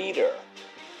supreme leader.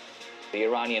 The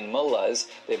Iranian mullahs,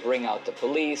 they bring out the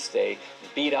police, they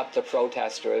beat up the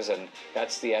protesters, and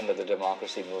that's the end of the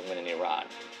democracy movement in Iran.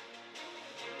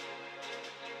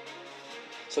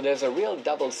 So there's a real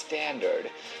double standard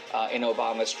in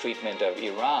Obama's treatment of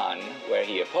Iran, where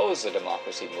he opposed the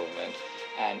democracy movement,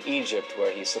 and Egypt,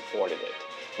 where he supported it.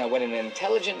 Now, when an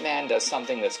intelligent man does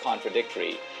something that's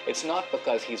contradictory, it's not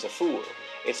because he's a fool.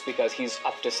 it's because he's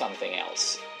up to something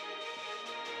else.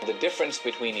 The difference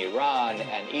between Iran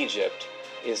and Egypt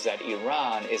is that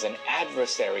Iran is an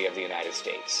adversary of the United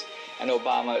States, and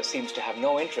Obama seems to have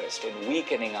no interest in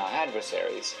weakening our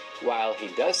adversaries, while he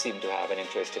does seem to have an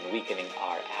interest in weakening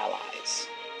our allies.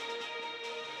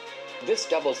 This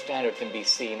double standard can be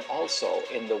seen also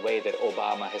in the way that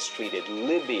Obama has treated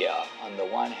Libya on the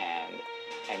one hand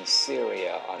and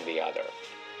Syria on the other.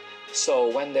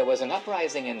 So when there was an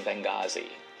uprising in Benghazi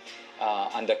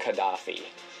under Gaddafi,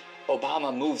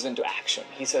 Obama moves into action.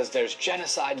 He says there's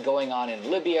genocide going on in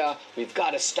Libya. We've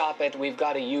got to stop it. We've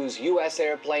got to use U.S.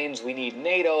 airplanes. We need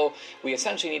NATO. We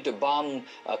essentially need to bomb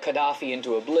Gaddafi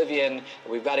into oblivion.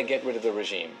 We've got to get rid of the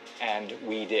regime. And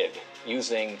we did,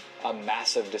 using a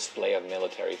massive display of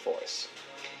military force.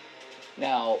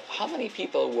 Now, how many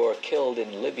people were killed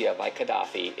in Libya by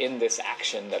Gaddafi in this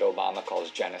action that Obama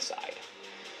calls genocide?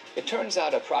 It turns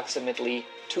out approximately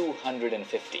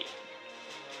 250.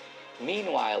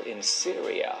 Meanwhile, in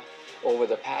Syria, over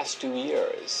the past 2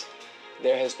 years,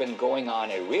 there has been going on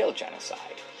a real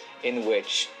genocide in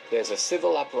which there's a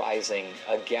civil uprising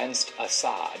against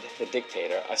Assad, the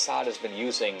dictator. Assad has been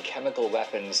using chemical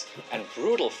weapons and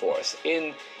brutal force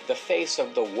in the face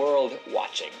of the world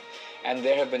watching. And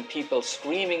there have been people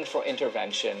screaming for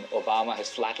intervention. Obama has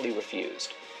flatly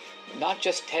refused. Not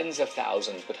just tens of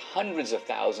thousands, but hundreds of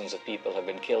thousands of people have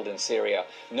been killed in Syria.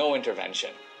 No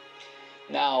intervention.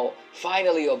 Now,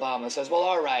 finally, Obama says, well,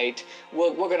 all right,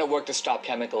 we're going to work to stop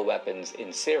chemical weapons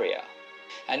in Syria.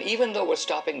 And even though we're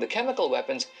stopping the chemical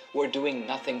weapons, we're doing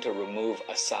nothing to remove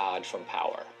Assad from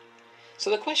power. So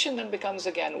the question then becomes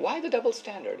again, why the double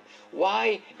standard?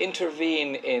 Why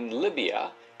intervene in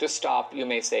Libya to stop, you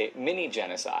may say, mini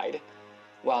genocide,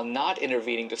 while not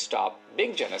intervening to stop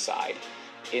big genocide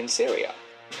in Syria?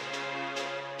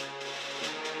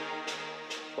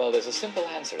 Well, there's a simple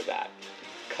answer to that.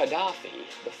 Gaddafi,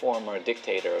 the former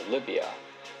dictator of Libya,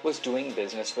 was doing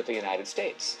business with the United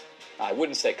States. I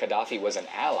wouldn't say Gaddafi was an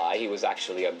ally. He was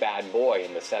actually a bad boy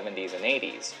in the 70s and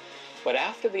 80s. But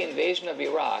after the invasion of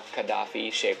Iraq,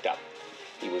 Gaddafi shaped up.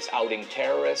 He was outing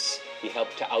terrorists. He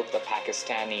helped to out the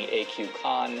Pakistani A.Q.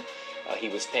 Khan. He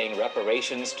was paying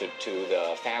reparations to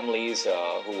the families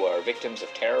who were victims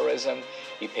of terrorism.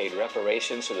 He paid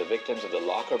reparations to the victims of the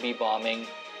Lockerbie bombing.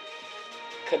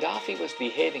 Gaddafi was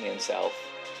behaving himself,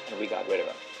 and we got rid of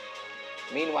him.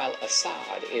 Meanwhile,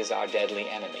 Assad is our deadly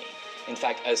enemy. In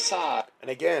fact, Assad... And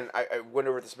again, I went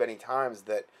over this many times,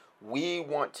 that we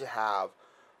want to have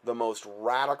the most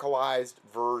radicalized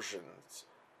versions,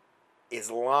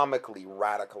 Islamically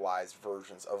radicalized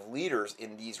versions of leaders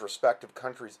in these respective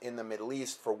countries in the Middle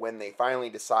East for when they finally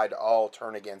decide to all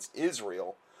turn against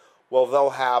Israel. Well,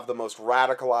 they'll have the most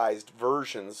radicalized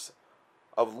versions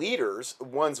of leaders,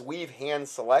 ones we've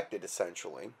hand-selected,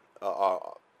 essentially,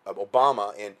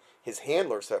 Obama and his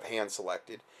handlers have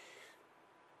hand-selected,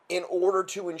 in order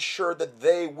to ensure that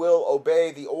they will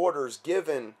obey the orders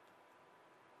given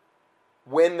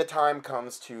when the time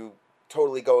comes to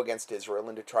totally go against Israel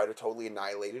and to try to totally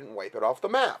annihilate it and wipe it off the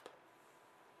map.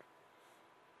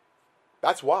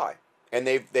 That's why. And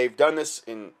they've done this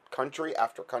in country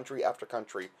after country after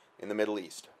country in the Middle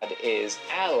East. Is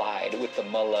allied with the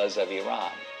mullahs of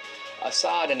Iran.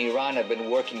 Assad and Iran have been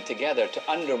working together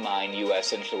to undermine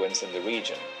U.S. influence in the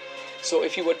region. So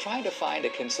if you were trying to find a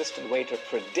consistent way to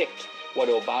predict what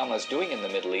Obama's doing in the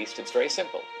Middle East, it's very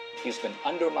simple. He's been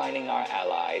undermining our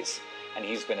allies, and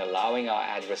he's been allowing our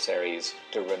adversaries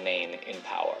to remain in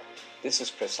power. This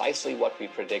is precisely what we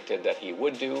predicted that he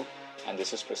would do, and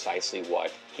this is precisely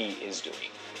what he is doing.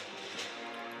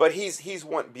 But he's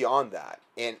went beyond that.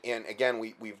 And again,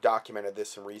 we've documented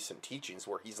this in recent teachings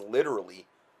where he's literally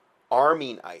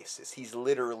arming ISIS. He's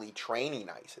literally training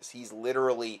ISIS. He's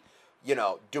literally,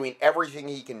 doing everything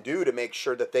he can do to make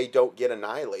sure that they don't get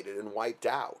annihilated and wiped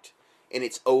out. And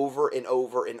it's over and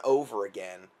over and over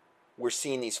again. We're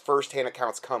seeing these first-hand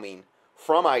accounts coming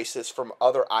from ISIS, from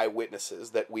other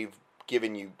eyewitnesses that we've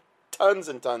given you tons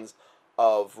and tons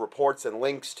of reports and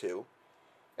links to.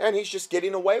 And he's just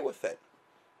getting away with it.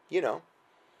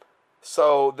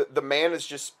 So the man is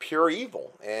just pure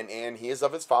evil, and he is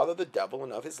of his father the devil,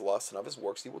 and of his lusts and of his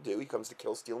works he will do. He comes to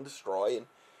kill, steal, and destroy, and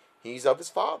he's of his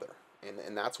father,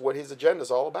 and that's what his agenda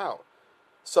is all about.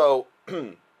 So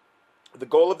the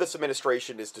goal of this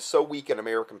administration is to so weaken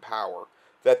American power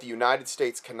that the United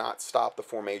States cannot stop the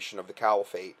formation of the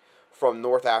caliphate from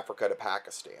North Africa to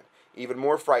Pakistan. Even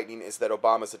more frightening is that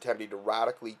Obama is attempting to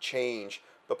radically change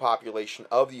the population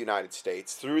of the United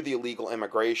States through the illegal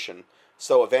immigration,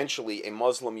 so eventually a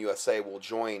Muslim USA will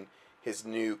join his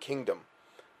new kingdom.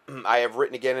 I have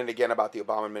written again and again about the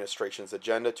Obama administration's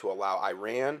agenda to allow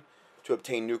Iran to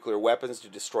obtain nuclear weapons to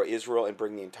destroy Israel and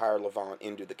bring the entire Levant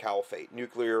into the caliphate.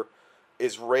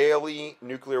 Israeli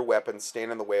nuclear weapons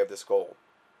stand in the way of this goal.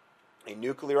 A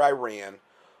nuclear Iran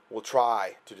will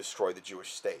try to destroy the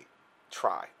Jewish state.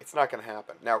 Try. It's not going to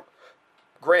happen. Now,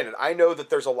 granted, I know that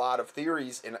there's a lot of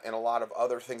theories and a lot of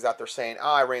other things out there saying,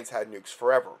 Iran's had nukes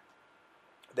forever.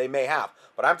 They may have.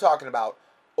 But I'm talking about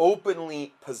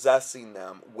openly possessing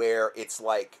them where it's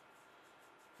like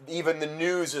even the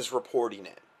news is reporting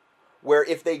it. Where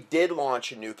if they did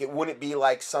launch a nuke, it wouldn't be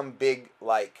like some big,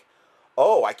 like,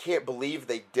 oh, I can't believe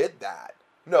they did that.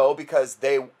 No, because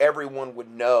everyone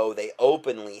would know they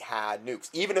openly had nukes,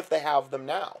 even if they have them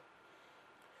now.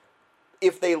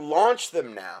 If they launch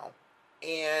them now,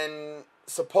 and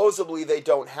supposedly they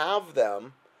don't have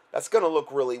them, that's going to look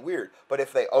really weird. But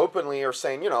if they openly are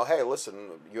saying, hey, listen,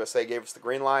 USA gave us the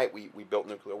green light, we built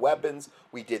nuclear weapons,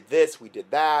 we did this, we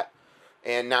did that,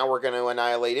 and now we're going to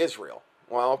annihilate Israel.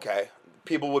 Well, okay,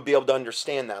 people would be able to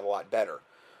understand that a lot better.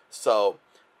 So,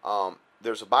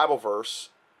 there's a Bible verse,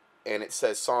 and it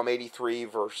says, Psalm 83,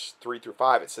 verse 3 through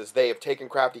 5, it says, they have taken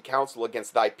crafty counsel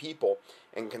against thy people,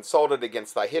 and consulted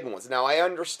against thy hidden ones. Now, I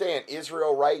understand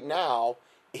Israel right now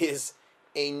is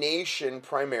a nation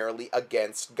primarily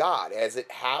against God, as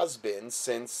it has been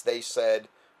since they said,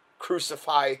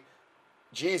 crucify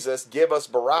Jesus, give us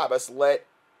Barabbas, let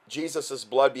Jesus'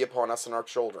 blood be upon us and our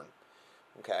children.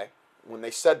 Okay? When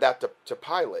they said that to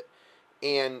Pilate.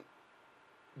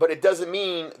 But it doesn't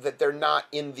mean that they're not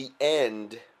in the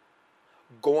end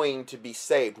going to be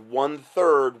saved.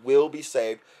 1/3 will be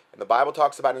saved. And the Bible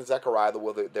talks about in Zechariah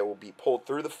that they will be pulled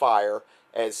through the fire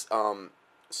as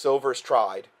silver is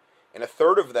tried. And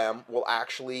 1/3 of them will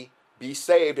actually be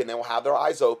saved, and they will have their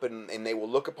eyes open, and they will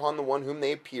look upon the one whom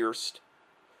they have pierced,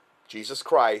 Jesus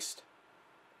Christ,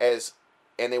 and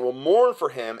they will mourn for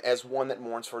him as one that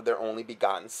mourns for their only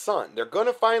begotten son. They're going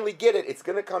to finally get it. It's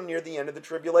going to come near the end of the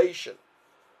tribulation.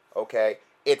 Okay?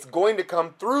 It's going to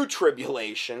come through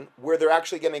tribulation where they're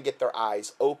actually going to get their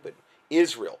eyes open.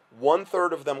 Israel,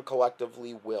 1/3 of them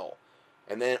collectively will.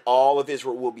 And then all of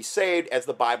Israel will be saved, as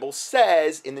the Bible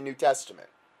says in the New Testament.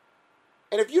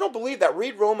 And if you don't believe that,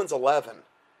 read Romans 11.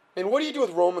 And what do you do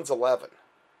with Romans 11?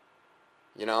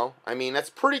 I mean, that's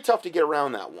pretty tough to get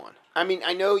around that one. I mean,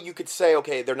 I know you could say,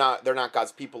 okay, they're not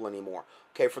God's people anymore.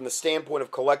 Okay, from the standpoint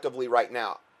of collectively right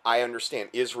now, I understand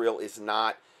Israel is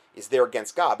there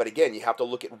against God. But again, you have to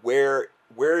look at where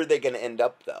are they going to end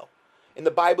up, though. And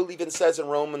the Bible even says in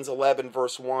Romans 11,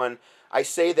 verse 1, I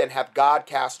say then, hath God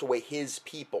cast away his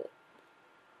people?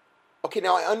 Okay,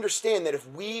 now I understand that if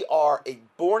we are a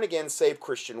born-again, saved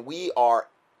Christian,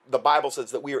 the Bible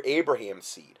says that we are Abraham's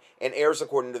seed and heirs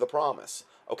according to the promise.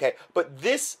 Okay, but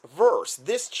this verse,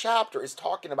 this chapter is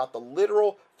talking about the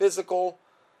literal, physical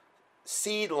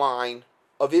seed line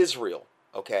of Israel.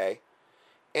 Okay,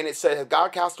 and it said,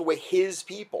 God cast away his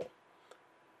people.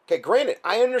 Okay, granted,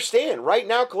 I understand. Right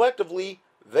now, collectively,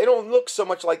 they don't look so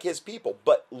much like his people.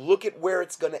 But look at where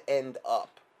it's going to end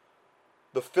up.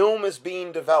 The film is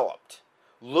being developed.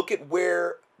 Look at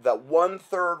where the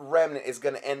 1/3 remnant is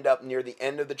going to end up near the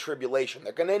end of the tribulation.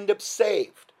 They're going to end up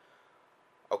saved.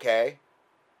 Okay?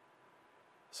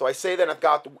 So I say then, if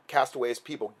God cast away his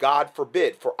people, God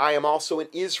forbid, for I am also an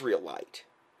Israelite.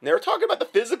 And they're talking about the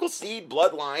physical seed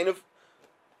bloodline of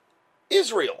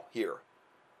Israel here.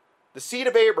 The seed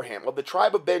of Abraham, of the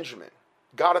tribe of Benjamin.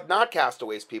 God hath not cast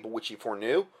away his people, which he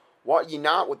foreknew. Wot ye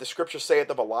not what the scripture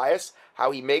saith of Elias, how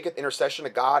he maketh intercession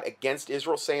to God against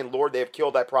Israel, saying, Lord, they have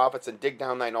killed thy prophets and digged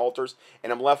down thine altars,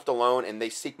 and am left alone, and they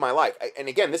seek my life. And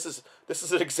again, this is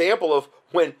an example of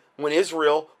when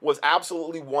Israel was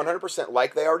absolutely 100%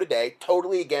 like they are today,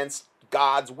 totally against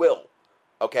God's will.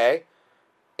 Okay?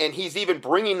 And he's even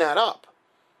bringing that up.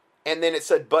 And then it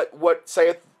said, but what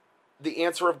saith the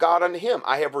answer of God unto him?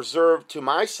 I have reserved to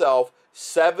myself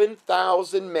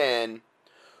 7,000 men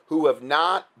who have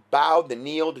not bowed the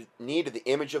knee to the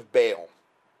image of Baal.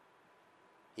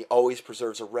 He always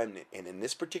preserves a remnant. And in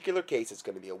this particular case, it's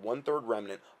going to be a 1/3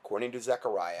 remnant, according to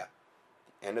Zechariah,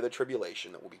 the end of the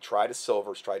tribulation, that will be tried as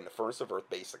silver, tried in the furnace of earth,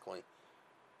 basically.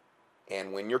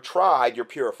 And when you're tried, you're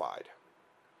purified.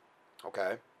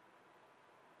 Okay?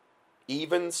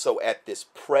 Even so, at this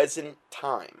present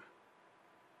time,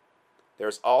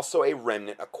 there's also a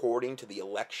remnant according to the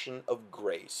election of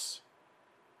grace.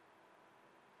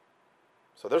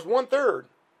 So there's 1/3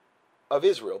 of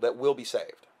Israel that will be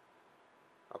saved.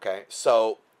 Okay,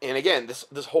 so, and again,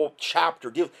 this whole chapter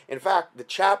deals, in fact, the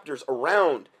chapters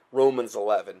around Romans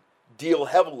 11 deal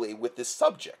heavily with this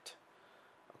subject.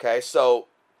 Okay, so,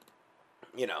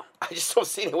 I just don't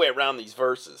see any way around these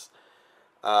verses.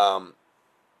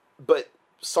 But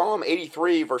Psalm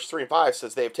 83, verse 3 and 5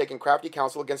 says, they have taken crafty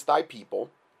counsel against thy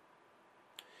people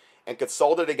and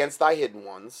consulted against thy hidden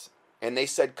ones. And they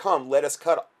said, come, let us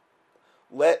cut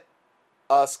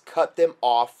them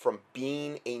off from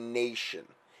being a nation.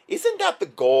 Isn't that the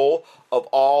goal of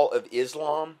all of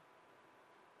Islam?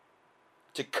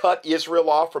 To cut Israel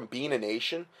off from being a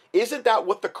nation? Isn't that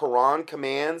what the Quran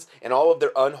commands and all of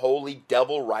their unholy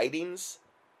devil writings?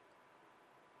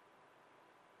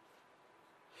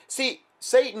 See,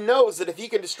 Satan knows that if he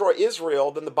can destroy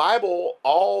Israel, then the Bible,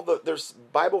 there's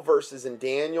Bible verses in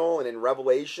Daniel and in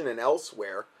Revelation and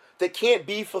elsewhere that can't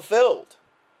be fulfilled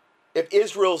if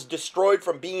Israel's destroyed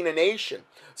from being a nation.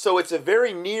 So it's a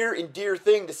very near and dear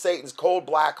thing to Satan's cold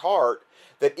black heart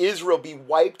that Israel be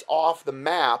wiped off the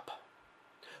map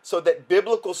so that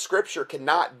biblical scripture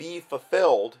cannot be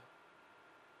fulfilled,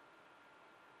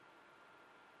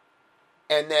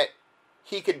 and that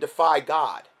he can defy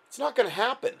God. It's not going to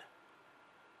happen.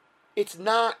 It's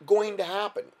not going to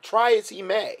happen. Try as he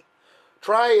may.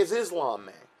 Try as Islam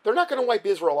may. They're not going to wipe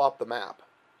Israel off the map.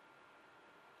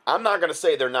 I'm not going to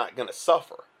say they're not going to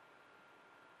suffer.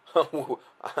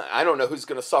 I don't know who's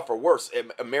going to suffer worse,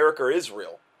 America or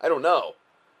Israel. I don't know.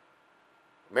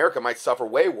 America might suffer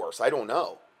way worse. I don't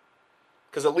know.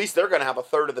 Because at least they're going to have a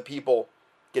third of the people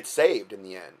get saved in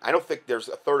the end. I don't think there's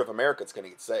a third of America that's going to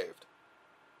get saved.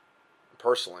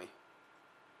 Personally.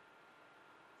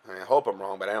 I hope I'm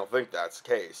wrong, but I don't think that's the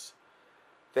case.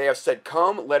 They have said,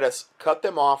 come, let us cut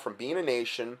them off from being a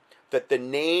nation, that the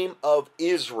name of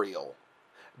Israel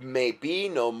may be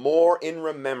no more in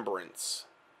remembrance.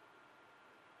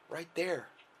 Right there.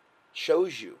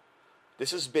 Shows you.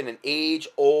 This has been an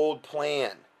age-old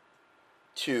plan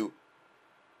to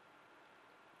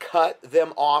cut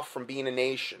them off from being a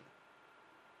nation,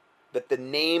 that the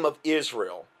name of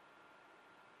Israel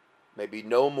may be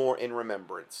no more in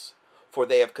remembrance. For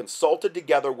they have consulted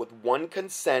together with one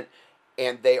consent,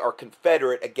 and they are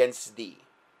confederate against thee.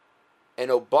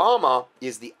 And Obama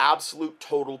is the absolute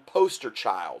total poster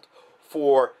child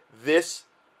for this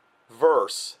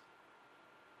verse.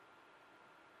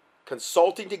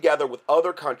 Consulting together with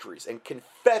other countries and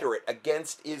confederate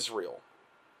against Israel,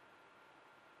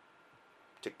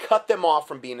 to cut them off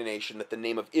from being a nation, that the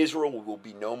name of Israel will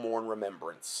be no more in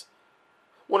remembrance.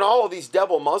 When all of these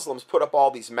devil Muslims put up all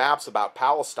these maps about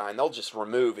Palestine, they'll just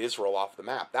remove Israel off the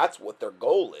map. That's what their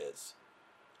goal is.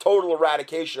 Total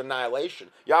eradication, annihilation.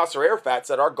 Yasser Arafat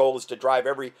said our goal is to drive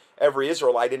every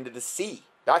Israelite into the sea.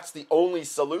 That's the only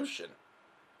solution.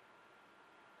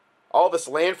 All this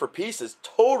land for peace is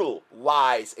total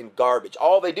lies and garbage.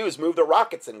 All they do is move their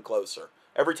rockets in closer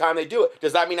every time they do it.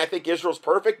 Does that mean I think Israel's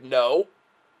perfect? No,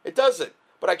 it doesn't.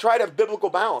 But I try to have biblical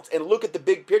balance and look at the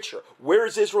big picture. Where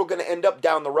is Israel going to end up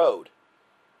down the road?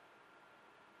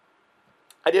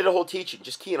 I did a whole teaching.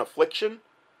 Just key in affliction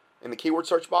in the keyword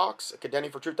search box at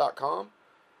contendingfortruth.com.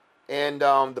 And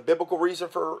the biblical reason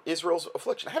for Israel's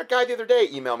affliction. I had a guy the other day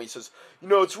email me. He says, you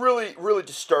know, it's really, really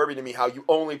disturbing to me how you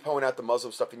only point out the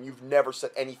Muslim stuff and you've never said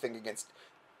anything against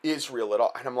Israel at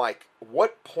all. And I'm like,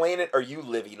 what planet are you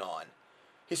living on?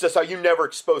 He says, how you never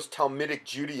exposed Talmudic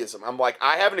Judaism. I'm like,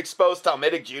 I haven't exposed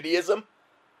Talmudic Judaism?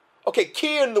 Okay,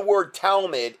 key in the word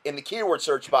Talmud in the keyword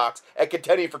search box at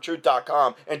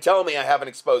contendingfortruth.com and tell me I haven't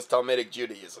exposed Talmudic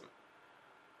Judaism.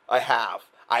 I have.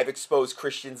 I've exposed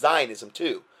Christian Zionism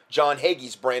too. John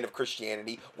Hagee's brand of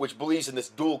Christianity, which believes in this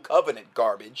dual covenant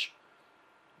garbage,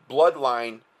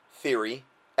 bloodline theory,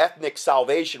 ethnic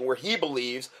salvation, where he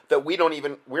believes that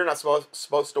we're not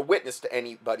supposed to witness to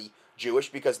anybody Jewish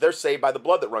because they're saved by the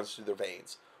blood that runs through their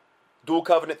veins. Dual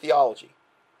covenant theology.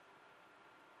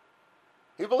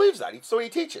 He believes that, so he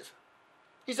teaches.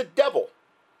 He's a devil.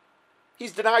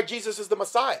 He's denied Jesus as the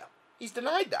Messiah. He's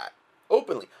denied that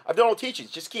openly. I've done all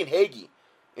teachings. Just key in Hagee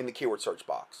in the keyword search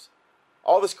box.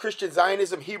 All this Christian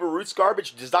Zionism, Hebrew roots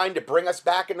garbage designed to bring us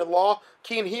back into the law,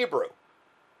 key in Hebrew.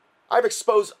 I've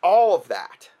exposed all of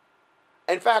that.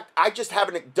 In fact, I just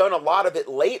haven't done a lot of it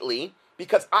lately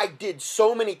because I did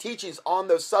so many teachings on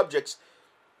those subjects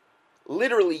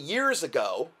literally years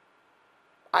ago.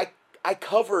 I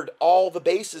covered all the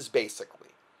bases basically.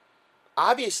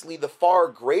 Obviously, the far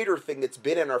greater thing that's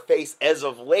been in our face as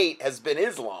of late has been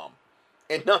Islam,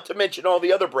 and not to mention all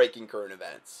the other breaking current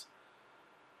events.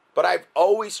 But I've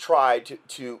always tried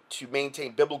to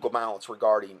maintain biblical balance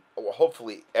regarding, well,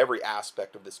 hopefully, every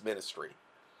aspect of this ministry.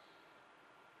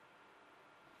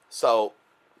 So,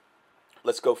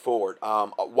 let's go forward.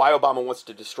 Why Obama wants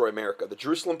to destroy America. The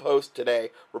Jerusalem Post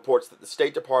today reports that the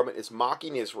State Department is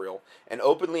mocking Israel and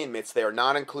openly admits they are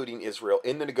not including Israel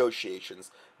in the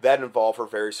negotiations that involve her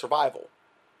very survival.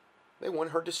 They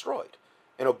want her destroyed.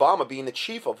 And Obama being the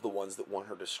chief of the ones that want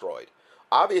her destroyed.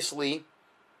 Obviously,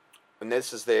 and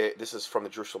this is from the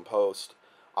Jerusalem Post.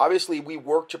 Obviously, we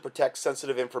work to protect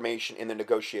sensitive information in the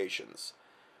negotiations.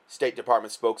 State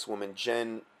Department spokeswoman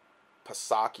Jen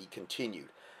Psaki continued,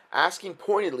 asking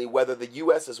pointedly whether the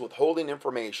U.S. is withholding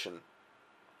information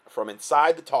from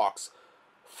inside the talks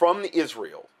from the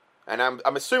Israel, and I'm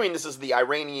assuming this is the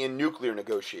Iranian nuclear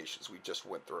negotiations we just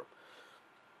went through.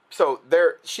 So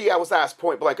I was asked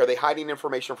point blank, are they hiding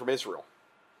information from Israel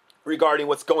regarding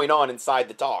what's going on inside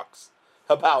the talks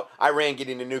about Iran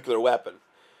getting a nuclear weapon?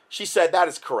 She said that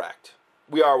is correct.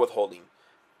 We are withholding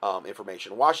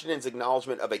information. Washington's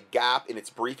acknowledgement of a gap in its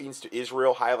briefings to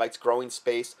Israel highlights growing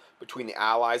space between the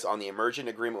allies on the emergent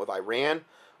agreement with Iran,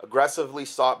 aggressively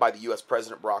sought by the U.S.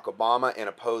 President Barack Obama and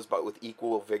opposed with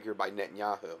equal vigor by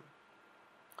Netanyahu.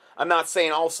 I'm not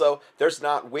saying also there's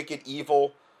not wicked,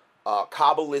 evil,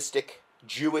 Kabbalistic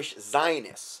Jewish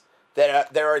Zionists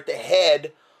that are at the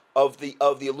head of the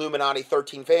Illuminati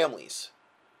 13 families.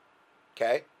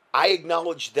 Okay? I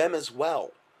acknowledge them as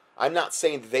well. I'm not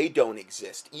saying they don't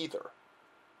exist either.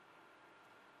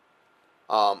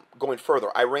 Going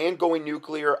further, Iran going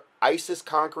nuclear, ISIS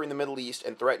conquering the Middle East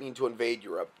and threatening to invade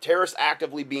Europe, terrorists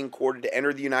actively being courted to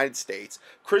enter the United States,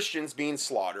 Christians being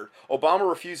slaughtered, Obama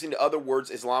refusing to utter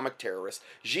words Islamic terrorists,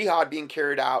 jihad being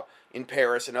carried out in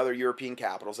Paris and other European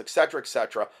capitals, etc.,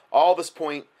 etc. All this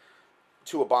point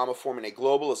to Obama forming a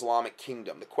global Islamic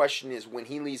kingdom. The question is, when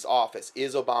he leaves office,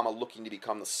 is Obama looking to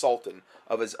become the sultan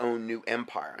of his own new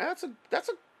empire? That's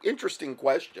an interesting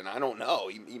question. I don't know.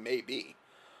 He may be.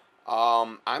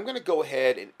 I'm going to go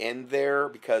ahead and end there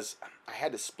because I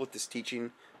had to split this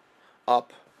teaching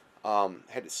up. I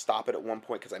had to stop it at one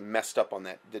point because I messed up on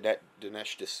that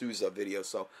Dinesh D'Souza video.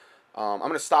 So I'm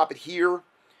going to stop it here,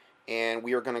 and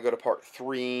we are going to go to part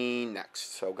 3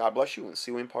 next. So God bless you, and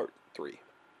see you in part 3.